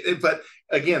 But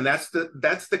again, that's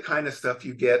the kind of stuff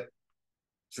you get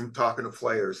from talking to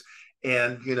players.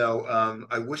 And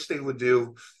I wish they would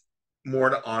do more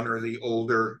to honor the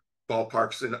older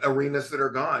ballparks and arenas that are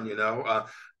gone.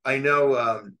 I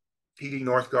know PD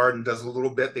North Garden does a little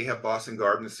bit. They have Boston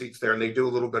Garden seats there, and they do a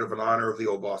little bit of an honor of the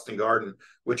old Boston Garden,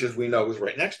 which, as we know, is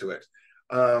right next to it.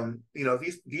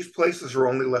 These places are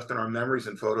only left in our memories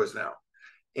and photos now,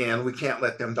 and we can't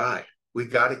let them die. We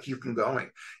got to keep them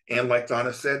going. And like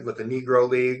Donna said, with the Negro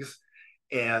Leagues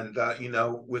and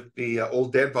with the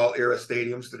old dead ball era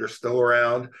stadiums that are still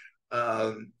around,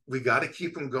 we got to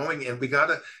keep them going, and we've got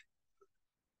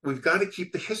to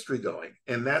keep the history going.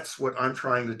 And that's what I'm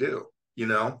trying to do,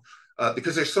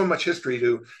 because there's so much history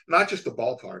to not just the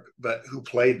ballpark, but who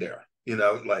played there,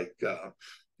 like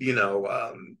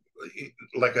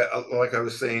I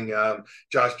was saying,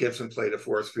 Josh Gibson played at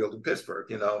Forest Field in Pittsburgh,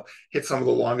 hit some of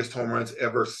the longest home runs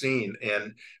ever seen.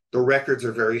 And the records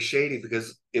are very shady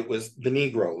because it was the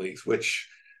Negro Leagues, which,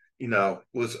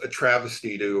 was a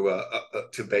travesty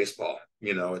to baseball.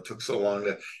 It took so long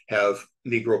to have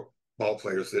Negro ball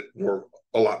players that were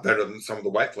a lot better than some of the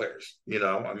white players.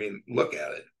 Look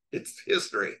at it. It's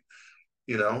history,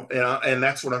 and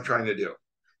that's what I'm trying to do.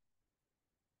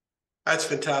 That's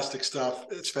fantastic stuff.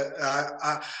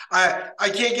 I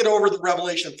can't get over the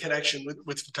revelation of connection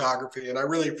with photography, and I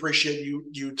really appreciate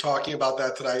you talking about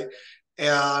that tonight.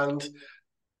 And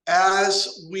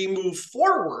as we move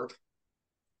forward,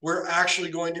 we're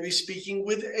actually going to be speaking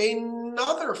with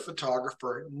another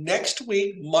photographer next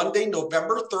week, Monday,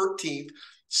 November 13th,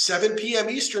 7 p.m.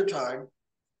 Eastern Time.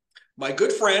 My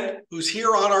good friend, who's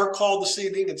here on our call this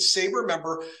evening, and SABR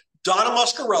member, Donna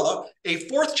Muscarella, a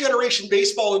fourth-generation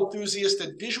baseball enthusiast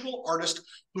and visual artist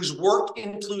whose work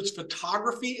includes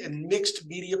photography and mixed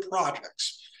media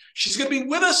projects. She's going to be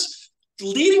with us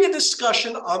leading a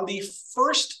discussion on the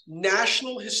first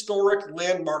National Historic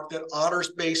Landmark that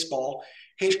honors baseball,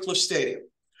 Hinchcliffe Stadium.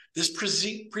 This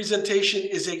presentation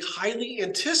is a highly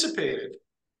anticipated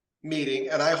meeting,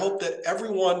 and I hope that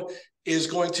everyone is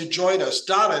going to join us.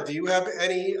 Donna, do you have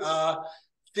any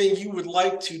thing you would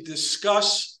like to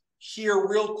discuss here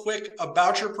real quick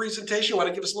about your presentation? You want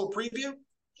to give us a little preview?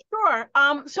 Sure.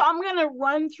 So I'm going to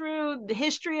run through the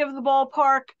history of the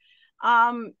ballpark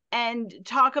and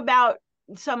talk about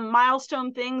some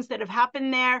milestone things that have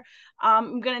happened there.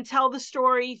 I'm going to tell the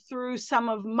story through some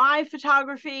of my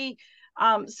photography,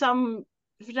 some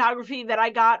photography that I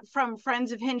got from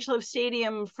Friends of Hinchcliffe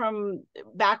Stadium from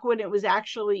back when it was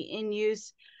actually in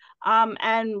use,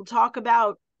 and we'll talk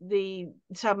about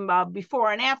some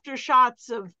before and after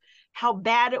shots of how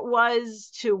bad it was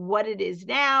to what it is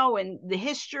now, and the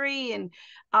history, and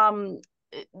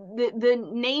the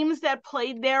names that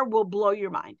played there will blow your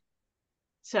mind.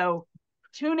 So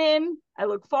tune in. I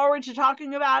look forward to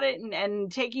talking about it and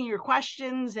taking your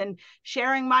questions and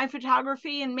sharing my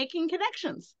photography and making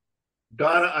connections.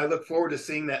 Donna, I look forward to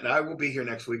seeing that, and I will be here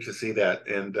next week to see that.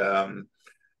 And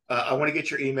I want to get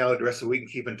your email address so we can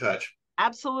keep in touch.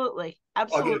 Absolutely.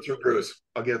 Absolutely. I'll get it through Bruce.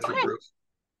 Bruce.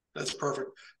 That's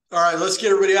perfect. All right, let's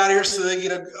get everybody out of here so they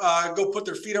can go put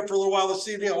their feet up for a little while this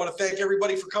evening. I want to thank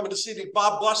everybody for coming this evening.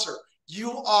 Bob Busser, you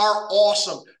are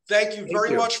awesome. Thank you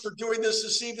very much for doing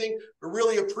this evening. I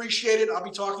really appreciate it. I'll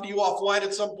be talking to you offline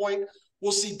at some point.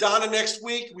 We'll see Donna next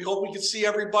week. We hope we can see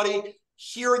everybody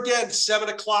here again, 7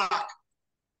 o'clock,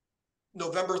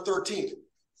 November 13th.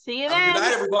 See you then. Good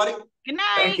night, everybody. Good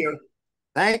night. Thank you.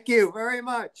 Thank you very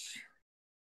much.